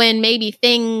when maybe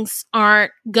things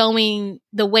aren't going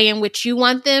the way in which you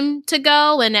want them to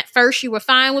go. And at first you were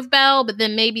fine with Bell, but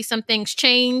then maybe some things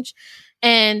change.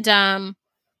 And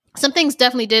some things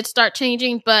definitely did start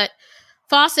changing. But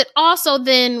Fawcett also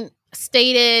then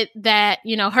stated that,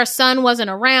 her son wasn't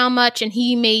around much and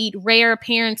he made rare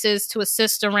appearances to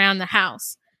assist around the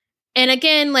house. And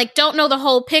again, like, don't know the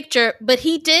whole picture, but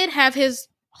he did have his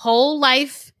whole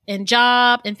life and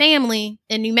job and family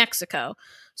in New Mexico.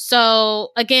 So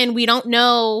again, we don't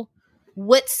know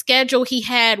what schedule he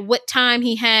had, what time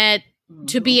he had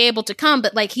to be able to come,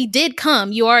 but like he did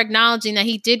come. You are acknowledging that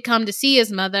he did come to see his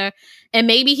mother, and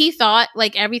maybe he thought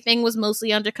like everything was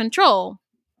mostly under control.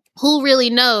 Who really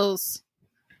knows?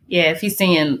 Yeah, if he's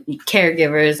seeing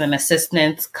caregivers and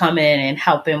assistants come in and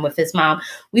help him with his mom,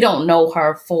 we don't know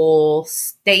her full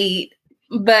state.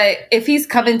 But if he's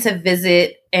coming to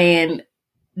visit, and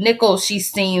Nichols, she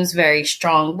seems very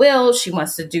strong-willed. She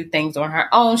wants to do things on her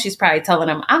own. She's probably telling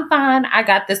him, I'm fine. I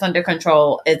got this under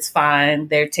control. It's fine.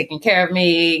 They're taking care of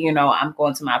me. I'm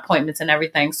going to my appointments and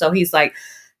everything. So he's like,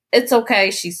 it's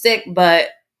okay. She's sick, but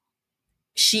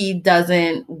she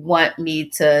doesn't want me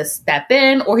to step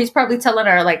in. Or he's probably telling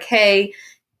her like, hey,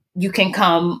 you can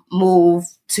come move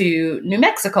to New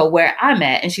Mexico where I'm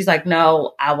at. And she's like,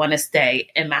 no, I want to stay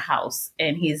in my house.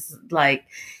 And he's like,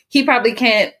 he probably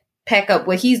can't pack up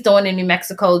what he's doing in New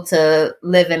Mexico to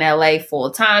live in LA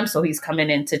full time. So he's coming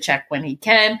in to check when he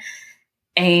can.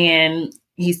 And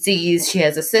he sees she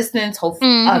has assistants, a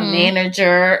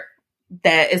manager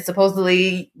that is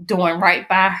supposedly doing right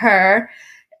by her,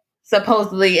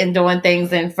 supposedly, and doing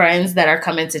things, and friends that are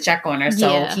coming to check on her.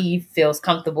 So he feels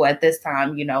comfortable at this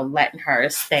time, letting her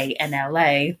stay in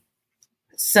LA.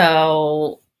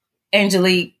 So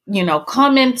Angelique,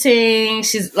 commenting,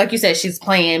 she's, like you said, she's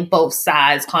playing both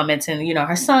sides, commenting,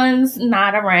 her son's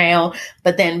not around,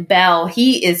 but then Bell,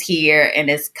 he is here and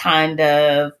is kind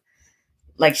of,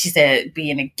 like she said,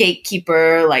 being a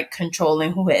gatekeeper, like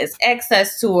controlling who has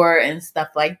access to her and stuff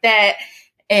like that.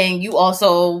 And you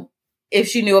also, if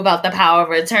she knew about the power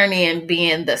of attorney and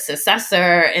being the successor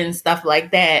and stuff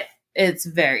like that, it's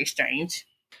very strange.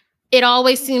 It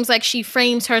always seems like she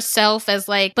frames herself as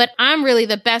like, but I'm really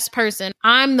the best person.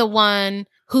 I'm the one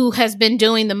who has been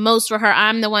doing the most for her.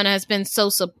 I'm the one who has been so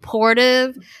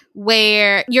supportive,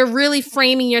 where you're really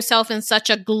framing yourself in such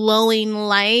a glowing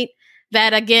light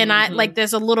that, again, I like,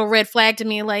 there's a little red flag to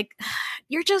me. Like,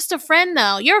 you're just a friend,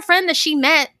 though. You're a friend that she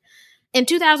met in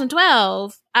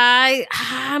 2012.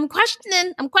 I'm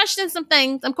questioning some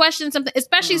things.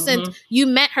 Especially since you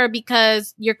met her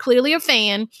because you're clearly a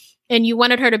fan and you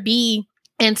wanted her to be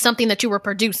in something that you were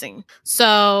producing.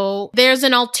 So there's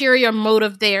an ulterior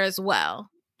motive there as well.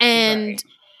 And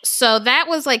so that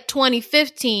was like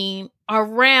 2015.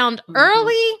 Around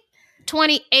early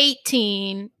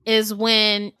 2018 is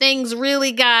when things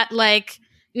really got like,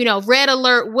 red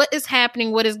alert. What is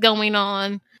happening? What is going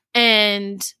on?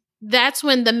 And that's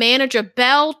when the manager,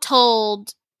 Bell,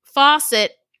 told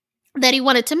Fawcett that he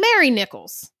wanted to marry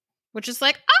Nichols, which is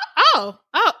like,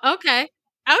 okay.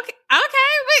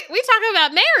 We talking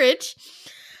about marriage.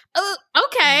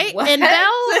 Okay. What? And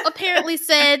Bell apparently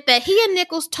said that he and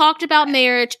Nichols talked about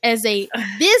marriage as a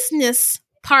business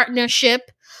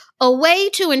partnership, a way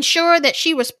to ensure that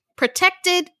she was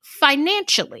protected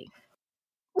financially.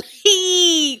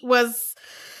 He was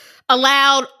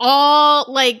allowed all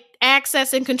like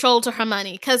access and control to her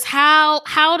money. Because how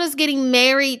does getting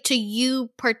married to you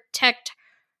protect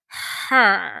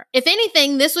her? If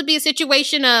anything, this would be a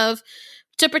situation of,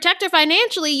 to protect her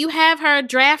financially, you have her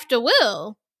draft a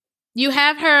will. You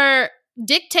have her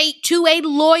dictate to a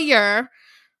lawyer,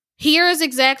 here's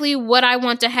exactly what I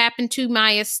want to happen to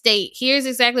my estate. Here's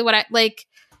exactly what I like.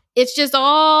 It's just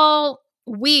all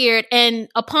weird. And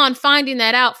upon finding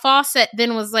that out, Fawcett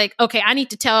then was like, okay, I need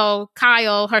to tell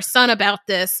Kyle, her son, about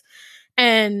this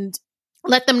and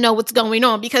let them know what's going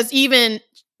on. Because even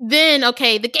then,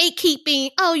 okay, the gatekeeping,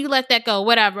 you let that go,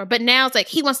 whatever. But now it's like,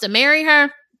 he wants to marry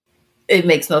her. It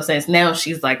makes no sense. Now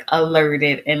she's like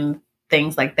alerted and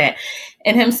things like that.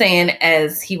 And him saying,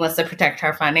 as he wants to protect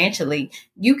her financially,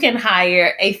 you can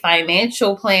hire a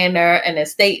financial planner, an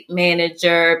estate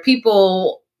manager,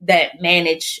 people that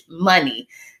manage money.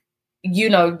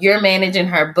 You're managing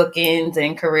her bookings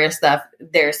and career stuff.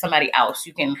 There's somebody else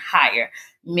you can hire.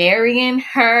 Marrying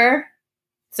her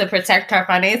to protect her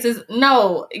finances?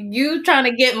 No, you trying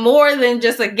to get more than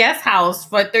just a guest house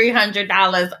for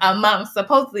 $300 a month,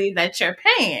 supposedly, that you're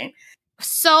paying.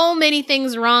 So many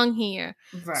things wrong here.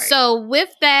 Right. So with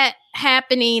that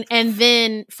happening, and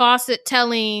then Fawcett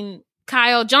telling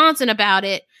Kyle Johnson about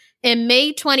it, in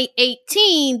May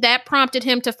 2018, that prompted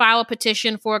him to file a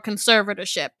petition for a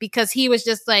conservatorship, because he was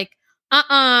just like,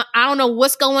 I don't know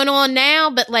what's going on now,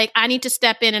 but like, I need to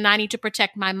step in and I need to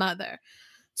protect my mother.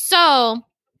 So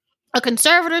a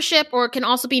conservatorship, or it can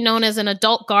also be known as an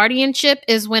adult guardianship,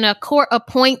 is when a court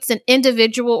appoints an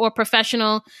individual or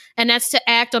professional, and that's to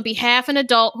act on behalf of an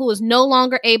adult who is no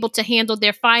longer able to handle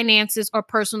their finances or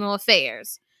personal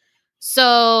affairs.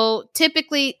 So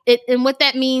typically, and what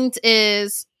that means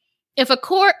is, if a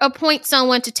court appoints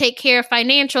someone to take care of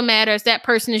financial matters, that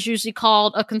person is usually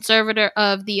called a conservator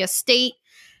of the estate.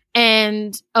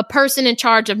 And a person in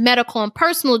charge of medical and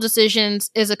personal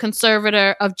decisions is a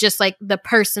conservator of just like the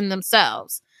person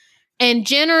themselves. And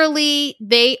generally,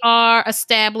 they are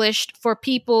established for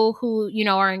people who,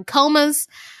 are in comas.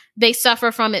 They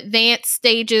suffer from advanced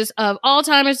stages of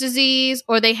Alzheimer's disease,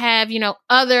 or they have,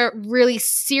 other really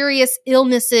serious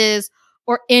illnesses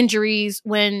or injuries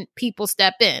when people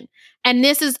step in. And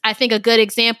this is, I think, a good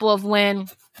example of when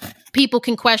people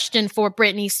can question for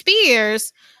Britney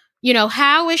Spears,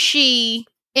 how is she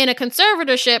in a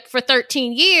conservatorship for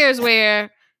 13 years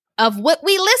where, of what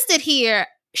we listed here,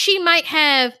 she might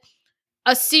have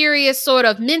a serious sort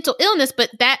of mental illness,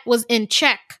 but that was in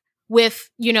check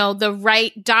with, the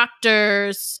right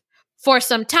doctors for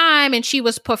some time, and she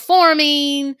was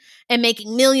performing and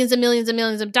making millions and millions and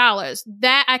millions of dollars.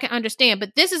 That I can understand.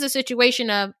 But this is a situation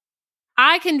of,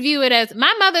 I can view it as,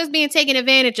 my mother's being taken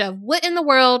advantage of. What in the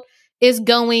world is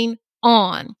going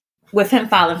on? With him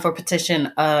filing for petition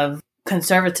of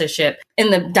conservatorship, in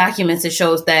the documents, it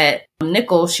shows that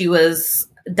Nichols, she was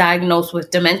diagnosed with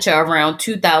dementia around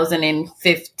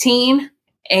 2015.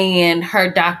 And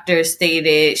her doctor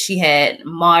stated she had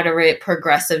moderate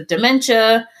progressive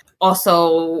dementia.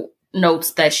 Also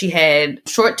notes that she had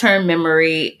short-term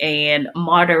memory and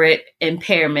moderate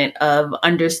impairment of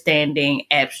understanding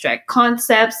abstract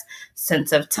concepts,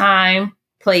 sense of time,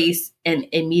 place, and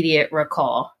immediate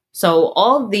recall. So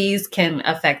all these can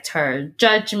affect her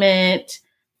judgment,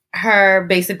 her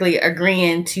basically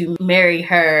agreeing to marry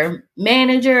her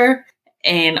manager,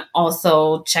 and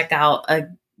also check out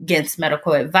against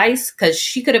medical advice, because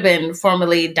she could have been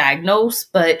formally diagnosed,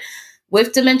 but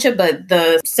with dementia, but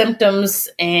the symptoms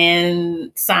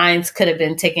and signs could have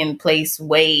been taking place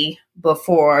way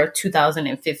before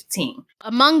 2015.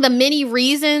 Among the many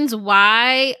reasons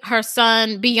why her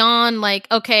son, beyond like,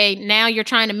 okay, now you're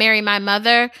trying to marry my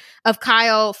mother, of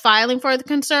Kyle filing for the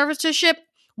conservatorship,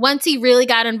 once he really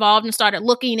got involved and started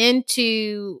looking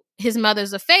into his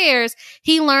mother's affairs,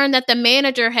 he learned that the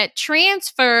manager had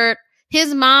transferred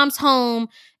his mom's home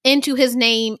into his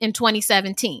name in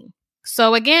 2017.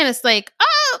 So again, it's like,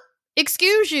 oh,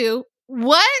 excuse you,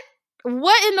 what?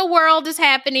 What in the world is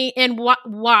happening, and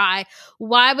why?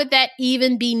 Why would that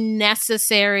even be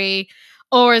necessary?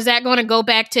 Or is that going to go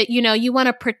back to, you want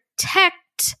to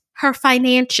protect her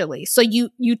financially, so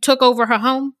you took over her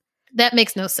home? That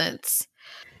makes no sense.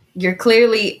 You're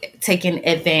clearly taking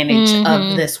advantage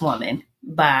of this woman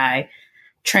by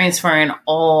transferring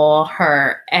all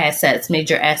her assets,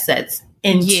 major assets,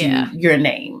 into your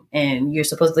name, and you're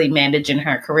supposedly managing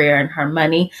her career and her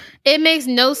money. It makes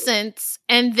no sense.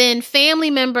 And then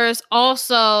family members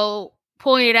also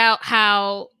pointed out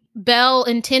how Bell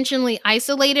intentionally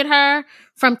isolated her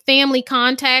from family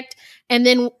contact and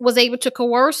then was able to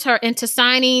coerce her into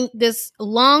signing this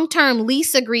long-term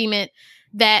lease agreement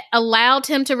that allowed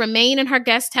him to remain in her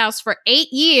guest house for 8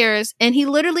 years. And he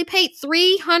literally paid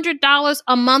 $300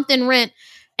 a month in rent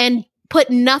and put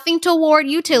nothing toward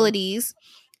utilities.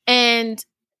 And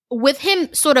with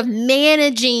him sort of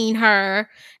managing her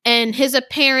and his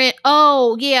apparent,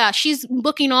 oh yeah, she's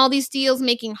booking all these deals,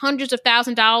 making hundreds of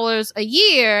 $1,000s a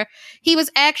year, he was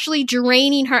actually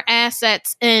draining her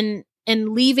assets and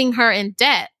leaving her in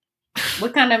debt.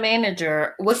 What kind of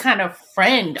manager, what kind of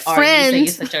friend are you? Say you're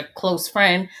such a close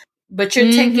friend, but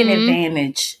you're taking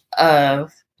advantage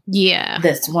of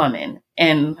this woman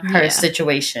and her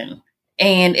situation.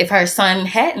 And if her son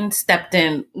hadn't stepped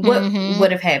in, what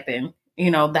would have happened?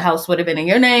 The house would have been in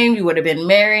your name. You would have been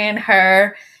marrying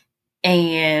her.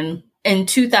 And in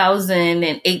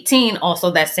 2018,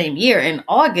 also that same year, in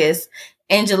August,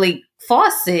 Angelique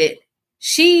Fawcett,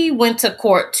 she went to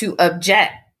court to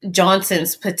object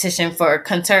Johnson's petition for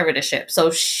conservatorship. So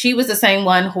she was the same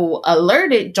one who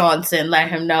alerted Johnson, let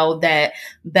him know that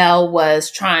Bell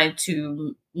was trying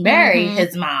to marry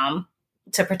his mom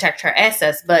to protect her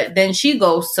assets. But then she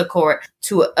goes to court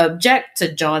to object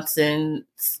to Johnson's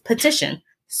petition.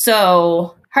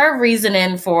 So her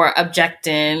reasoning for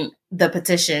objecting the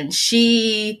petition,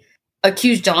 she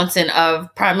accused Johnson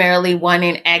of primarily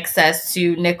wanting access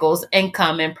to Nichols'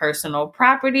 income and personal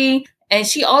property. And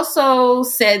she also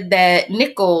said that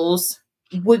Nichols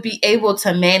would be able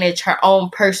to manage her own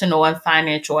personal and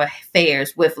financial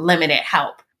affairs with limited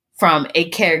help from a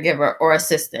caregiver or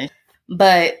assistant.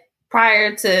 But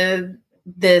prior to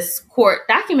this court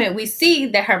document, we see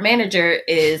that her manager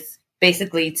is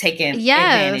basically taking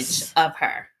advantage of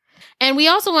her. And we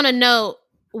also want to note,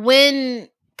 when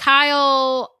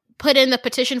Kyle put in the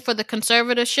petition for the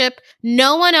conservatorship,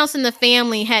 no one else in the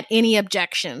family had any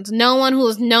objections. No one who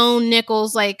has known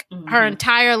Nichols her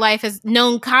entire life, has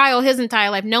known Kyle his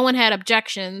entire life. No one had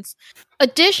objections.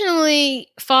 Additionally,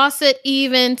 Fawcett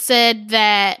even said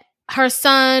that her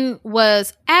son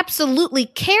was absolutely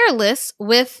careless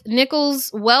with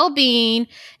Nichols' well-being,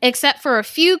 except for a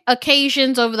few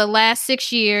occasions over the last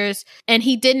 6 years, and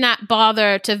he did not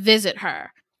bother to visit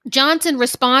her. Johnson,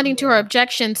 responding to her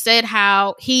objection, said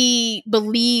how he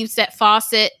believes that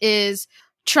Fawcett is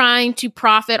trying to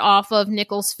profit off of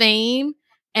Nichols' fame.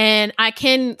 And I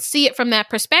can see it from that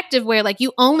perspective where,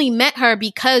 you only met her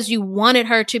because you wanted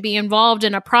her to be involved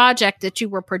in a project that you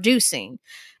were producing.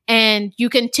 And you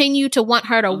continue to want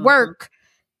her to work.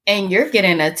 And you're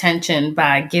getting attention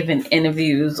by giving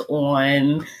interviews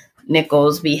on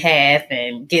Nichols' behalf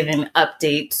and giving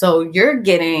updates. So you're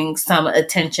getting some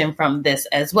attention from this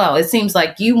as well. It seems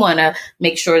like you want to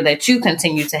make sure that you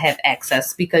continue to have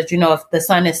access because, if the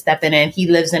son is stepping in, he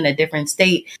lives in a different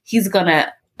state, he's going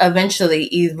to eventually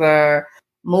either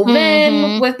move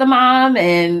in with the mom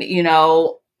and,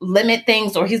 limit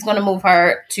things, or he's going to move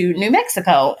her to New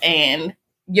Mexico, and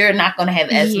you're not going to have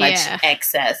as much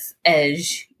access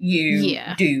as you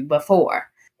do before.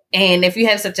 And if you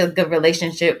have such a good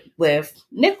relationship with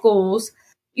Nichols,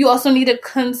 you also need to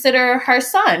consider her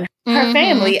son, her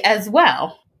family as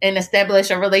well, and establish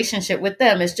a relationship with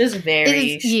them. It's just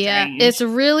very strange. Yeah, it's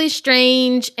really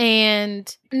strange.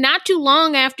 And not too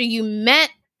long after you met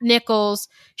Nichols,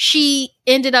 she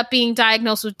ended up being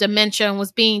diagnosed with dementia and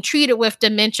was being treated with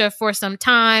dementia for some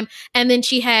time. And then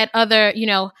she had other,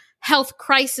 health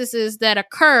crises that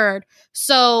occurred.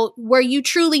 So were you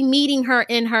truly meeting her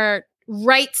in her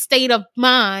right state of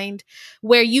mind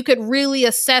where you could really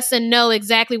assess and know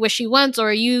exactly what she wants? Or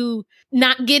are you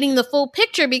not getting the full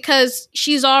picture because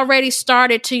she's already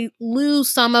started to lose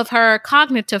some of her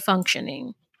cognitive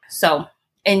functioning? So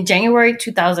in January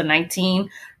 2019,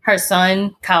 her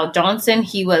son, Kyle Johnson,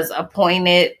 he was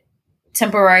appointed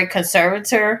temporary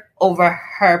conservator over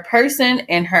her person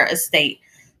and her estate.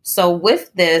 So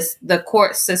with this, the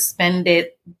court suspended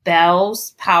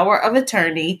Belle's power of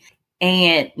attorney,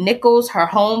 and Nichols, her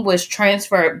home, was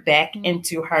transferred back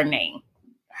into her name.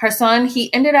 Her son,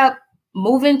 he ended up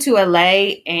moving to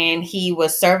LA, and he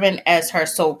was serving as her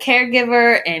sole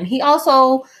caregiver, and he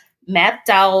also mapped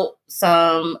out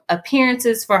some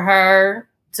appearances for her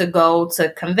to go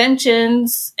to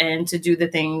conventions and to do the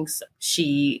things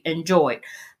she enjoyed.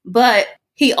 But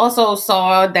he also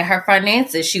saw that her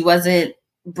finances, she wasn't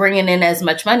bringing in as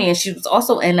much money, and she was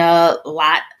also in a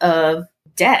lot of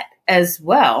debt as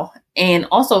well. And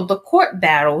also the court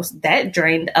battles, that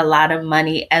drained a lot of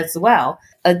money as well.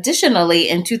 Additionally,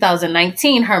 in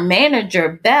 2019, her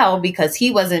manager, Belle, because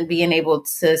he wasn't being able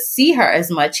to see her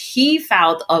as much, he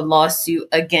filed a lawsuit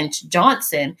against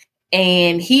Johnson.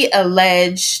 And he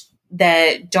alleged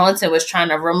that Johnson was trying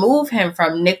to remove him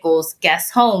from Nichols'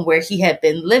 guest home where he had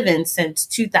been living since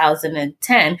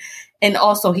 2010. And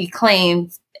also he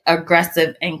claimed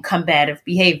aggressive and combative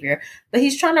behavior. But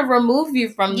he's trying to remove you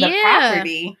from the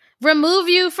property. Remove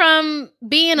you from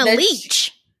being a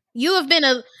leech. You have been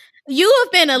a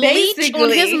leech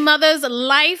on his mother's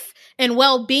life and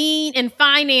well-being and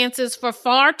finances for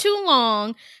far too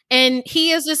long. And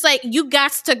he is just like, you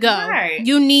got to go. Right.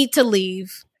 You need to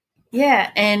leave.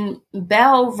 Yeah. And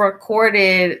Belle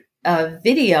recorded a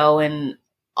video, and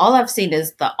all I've seen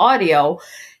is the audio.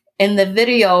 In the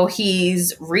video,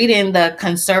 he's reading the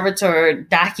conservator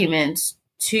documents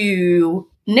to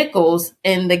Nichols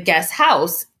in the guest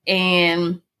house.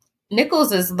 And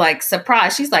Nichols is like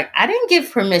surprised. She's like, I didn't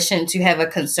give permission to have a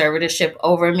conservatorship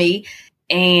over me.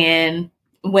 And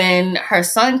when her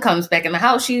son comes back in the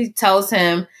house, she tells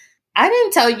him, I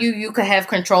didn't tell you you could have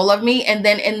control of me. And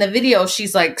then in the video,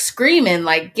 she's like screaming,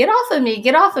 like, get off of me,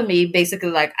 get off of me.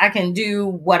 Basically, like, I can do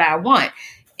what I want.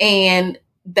 And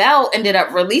Belle ended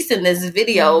up releasing this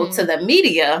video to the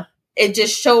media. It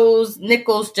just shows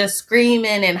Nichols just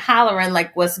screaming and hollering,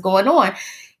 like, what's going on?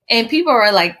 And people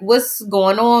are like, what's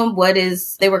going on?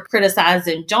 They were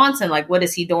criticizing Johnson, like, what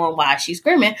is he doing? Why is she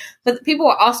screaming? But people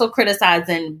are also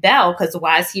criticizing Belle because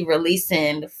why is he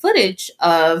releasing footage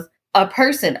of a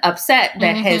person upset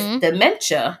that has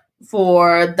dementia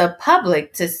for the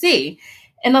public to see?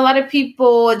 And a lot of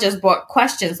people just brought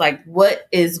questions like, what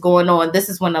is going on? This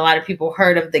is when a lot of people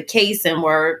heard of the case and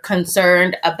were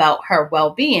concerned about her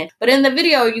well-being. But in the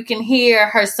video, you can hear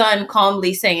her son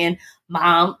calmly saying,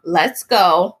 Mom, let's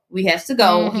go. We have to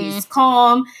go. He's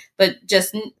calm. But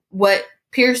just what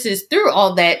pierces through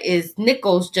all that is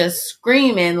Nichols just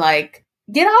screaming like,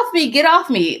 get off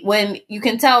me. When you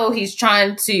can tell he's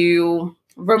trying to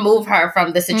remove her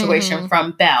from the situation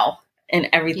from Belle and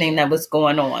everything that was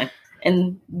going on.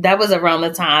 And that was around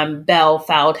the time Belle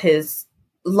filed his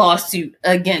lawsuit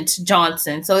against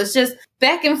Johnson. So it's just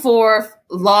back and forth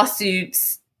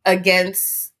lawsuits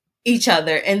against each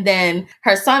other. And then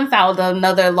her son filed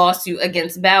another lawsuit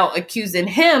against Belle, accusing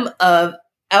him of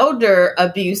elder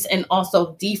abuse and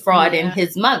also defrauding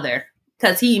his mother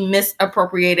because he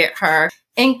misappropriated her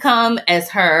income as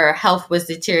her health was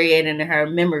deteriorating and her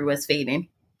memory was fading.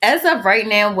 As of right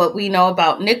now, what we know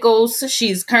about Nichols,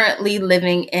 she's currently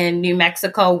living in New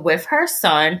Mexico with her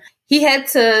son. He had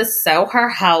to sell her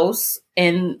house,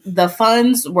 and the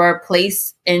funds were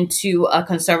placed into a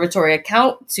conservatory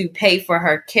account to pay for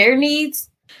her care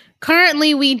needs.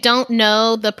 Currently, we don't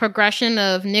know the progression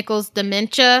of Nichols'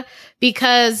 dementia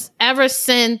because ever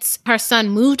since her son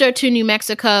moved her to New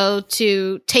Mexico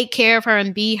to take care of her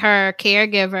and be her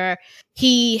caregiver,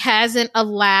 he hasn't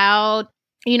allowed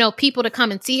people to come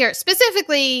and see her.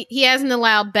 Specifically, he hasn't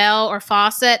allowed Belle or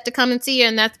Fawcett to come and see her,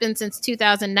 and that's been since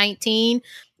 2019.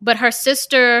 But her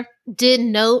sister did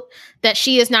note that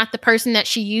she is not the person that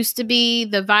she used to be,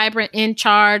 the vibrant, in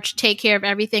charge, take care of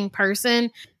everything person.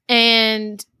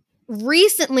 And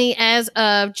recently, as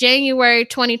of January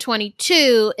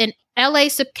 2022, an LA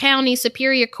County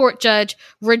Superior Court judge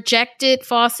rejected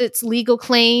Fawcett's legal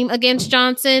claim against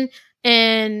Johnson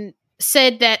and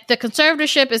said that the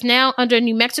conservatorship is now under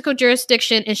New Mexico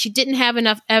jurisdiction and she didn't have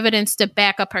enough evidence to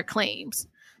back up her claims.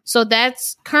 So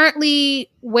that's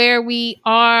currently where we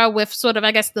are with sort of,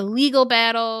 I guess, the legal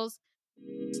battles.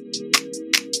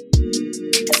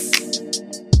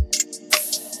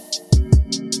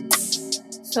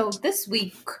 So this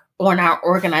week on our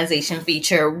organization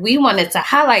feature, we wanted to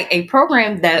highlight a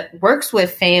program that works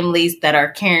with families that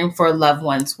are caring for loved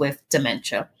ones with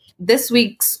dementia. This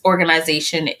week's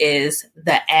organization is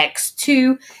the Acts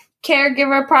 2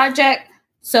 Caregiver Project.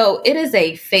 So it is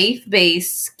a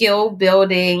faith-based skill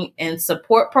building and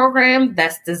support program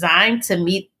that's designed to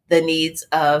meet the needs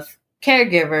of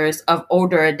caregivers of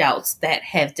older adults that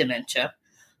have dementia.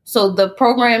 So the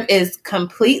program is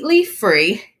completely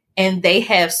free, and they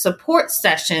have support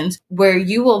sessions where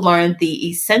you will learn the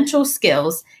essential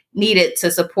skills needed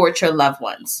to support your loved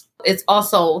ones. It's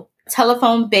also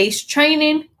telephone-based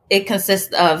training. It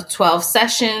consists of 12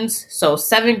 sessions, so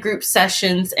 7 group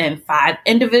sessions and 5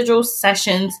 individual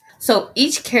sessions. So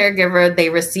each caregiver, they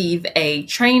receive a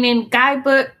training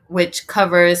guidebook, which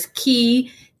covers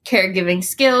key caregiving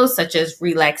skills such as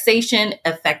relaxation,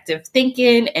 effective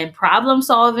thinking, and problem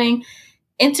solving,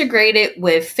 integrated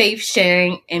with faith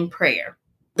sharing and prayer.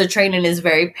 The training is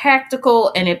very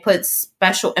practical, and it puts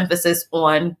special emphasis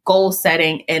on goal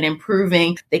setting and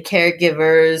improving the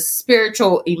caregiver's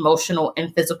spiritual, emotional,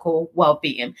 and physical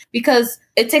well-being, because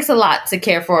it takes a lot to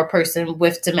care for a person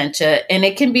with dementia, and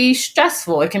it can be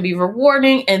stressful. It can be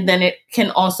rewarding, and then it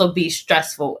can also be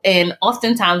stressful. And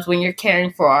oftentimes when you're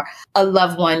caring for a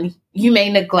loved one, you may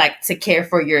neglect to care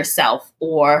for yourself,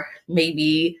 or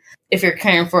maybe if you're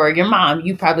caring for your mom,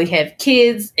 you probably have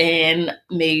kids and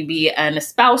maybe a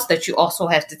spouse that you also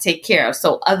have to take care of.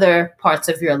 So other parts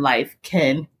of your life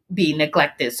can be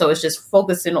neglected. So it's just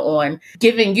focusing on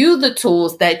giving you the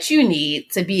tools that you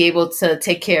need to be able to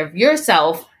take care of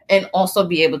yourself and also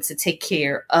be able to take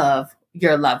care of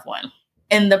your loved one.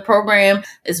 And the program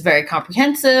is very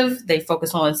comprehensive. They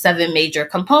focus on 7 major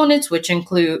components, which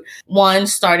include 1,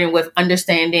 starting with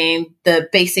understanding the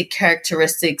basic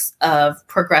characteristics of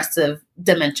progressive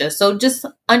dementia. So just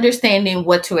understanding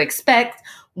what to expect,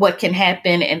 what can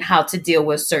happen, and how to deal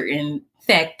with certain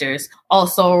factors.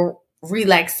 Also,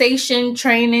 relaxation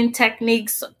training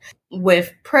techniques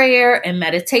with prayer and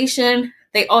meditation.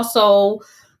 They also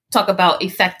talk about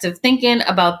effective thinking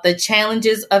about the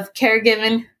challenges of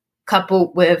caregiving,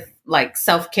 coupled with like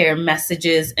self-care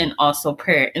messages and also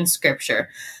prayer and scripture.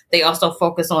 They also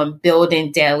focus on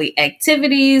building daily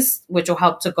activities, which will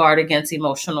help to guard against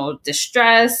emotional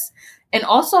distress. And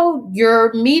also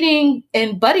you're meeting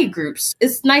in buddy groups.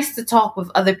 It's nice to talk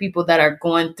with other people that are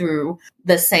going through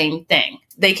the same thing.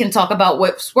 They can talk about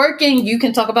what's working. You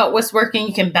can talk about what's working.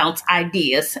 You can bounce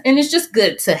ideas. And it's just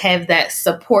good to have that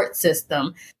support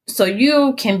system so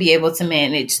you can be able to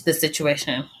manage the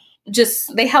situation.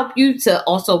 Just they help you to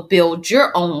also build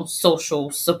your own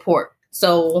social support.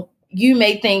 So you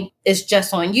may think it's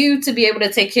just on you to be able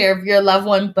to take care of your loved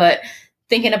one, but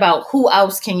thinking about who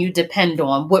else can you depend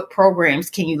on, what programs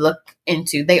can you look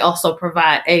into. They also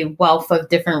provide a wealth of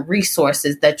different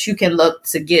resources that you can look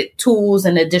to get tools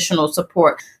and additional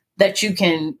support that you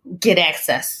can get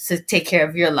access to take care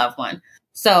of your loved one.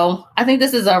 So I think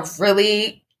this is a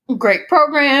really great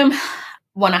program.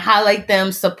 Want to highlight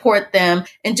them, support them,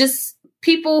 and just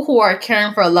people who are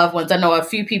caring for loved ones. I know a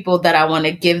few people that I want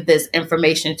to give this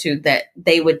information to that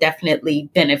they would definitely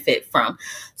benefit from.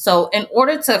 So in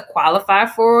order to qualify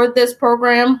for this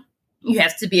program, you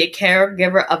have to be a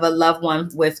caregiver of a loved one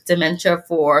with dementia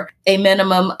for a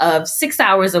minimum of 6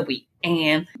 hours a week.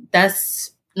 And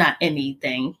that's not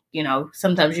anything. You know,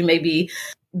 sometimes you may be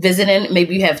visiting,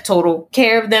 maybe you have total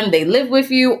care of them, they live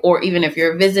with you, or even if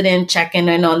you're visiting, checking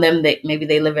in on them, maybe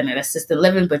they live in an assisted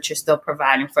living, but you're still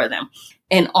providing for them.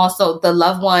 And also the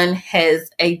loved one has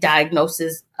a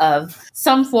diagnosis of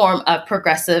some form of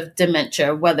progressive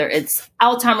dementia, whether it's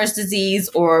Alzheimer's disease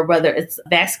or whether it's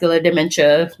vascular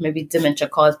dementia, maybe dementia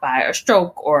caused by a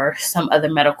stroke or some other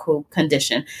medical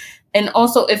condition. And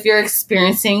also if you're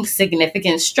experiencing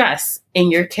significant stress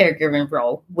in your caregiving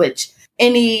role, which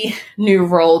any new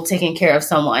role taking care of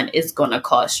someone is going to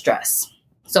cause stress.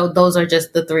 So those are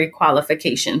just the 3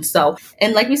 qualifications. So,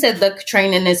 and like we said, the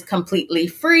training is completely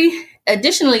free.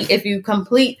 Additionally, if you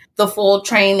complete the full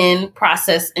training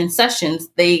process and sessions,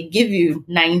 they give you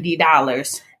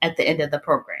 $90 at the end of the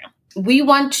program. We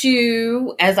want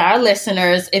you, as our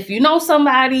listeners, if you know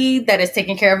somebody that is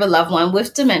taking care of a loved one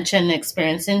with dementia and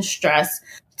experiencing stress,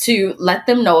 to let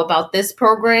them know about this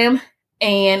program.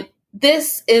 And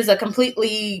this is a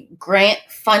completely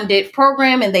grant-funded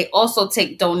program, and they also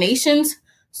take donations.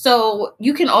 So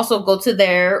you can also go to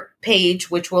their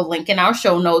page, which we'll link in our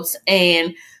show notes.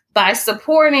 And by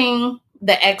supporting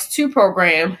the X2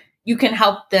 program, you can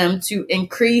help them to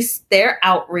increase their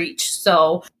outreach.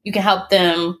 So you can help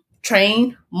them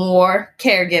train more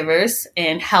caregivers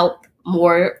and help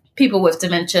more people with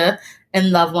dementia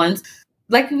and loved ones.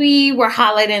 Like we were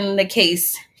highlighting in the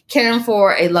case, caring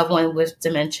for a loved one with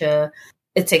dementia,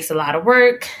 it takes a lot of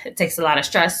work. It takes a lot of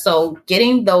stress. So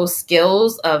getting those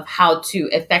skills of how to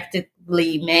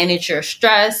effectively manage your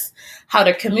stress, how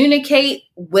to communicate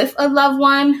with a loved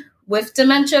one with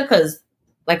dementia, because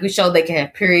like we showed, they can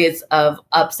have periods of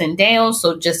ups and downs.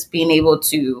 So just being able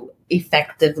to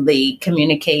effectively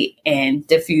communicate and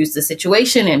diffuse the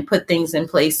situation and put things in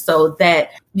place so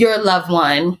that your loved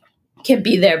one can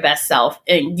be their best self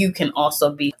and you can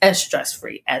also be as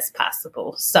stress-free as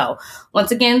possible. So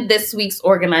once again, this week's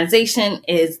organization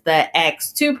is the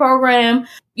Acts 2 program.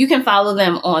 You can follow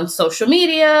them on social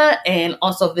media and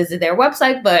also visit their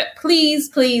website. But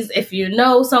please, if you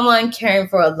know someone caring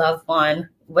for a loved one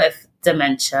with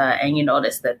dementia and you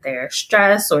notice that they're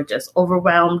stressed or just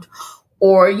overwhelmed,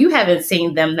 or you haven't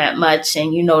seen them that much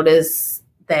and you notice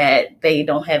that they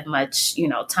don't have much,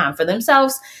 time for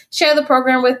themselves, share the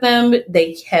program with them.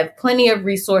 They have plenty of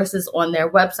resources on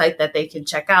their website that they can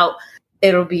check out.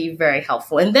 It'll be very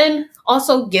helpful. And then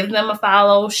also give them a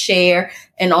follow, share,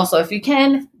 and also if you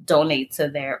can, donate to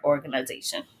their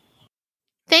organization.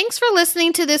 Thanks for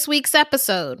listening to this week's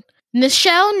episode.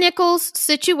 Nichelle Nichols'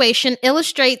 situation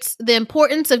illustrates the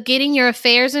importance of getting your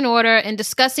affairs in order and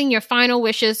discussing your final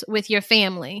wishes with your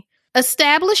family.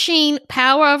 Establishing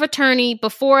power of attorney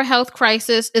before a health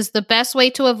crisis is the best way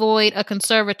to avoid a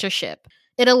conservatorship.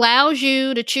 It allows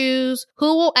you to choose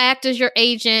who will act as your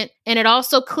agent, and it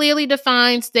also clearly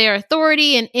defines their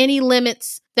authority and any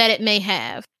limits that it may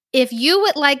have. If you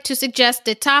would like to suggest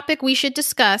a topic we should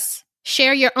discuss,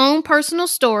 share your own personal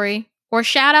story, or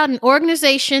shout out an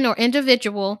organization or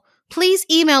individual, please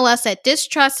email us at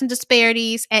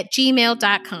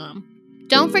distrustanddisparities@gmail.com.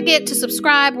 Don't forget to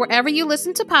subscribe wherever you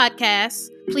listen to podcasts.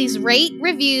 Please rate,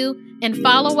 review, and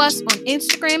follow us on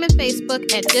Instagram and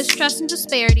Facebook at Distrust and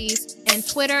Disparities and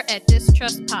Twitter at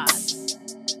DistrustPod.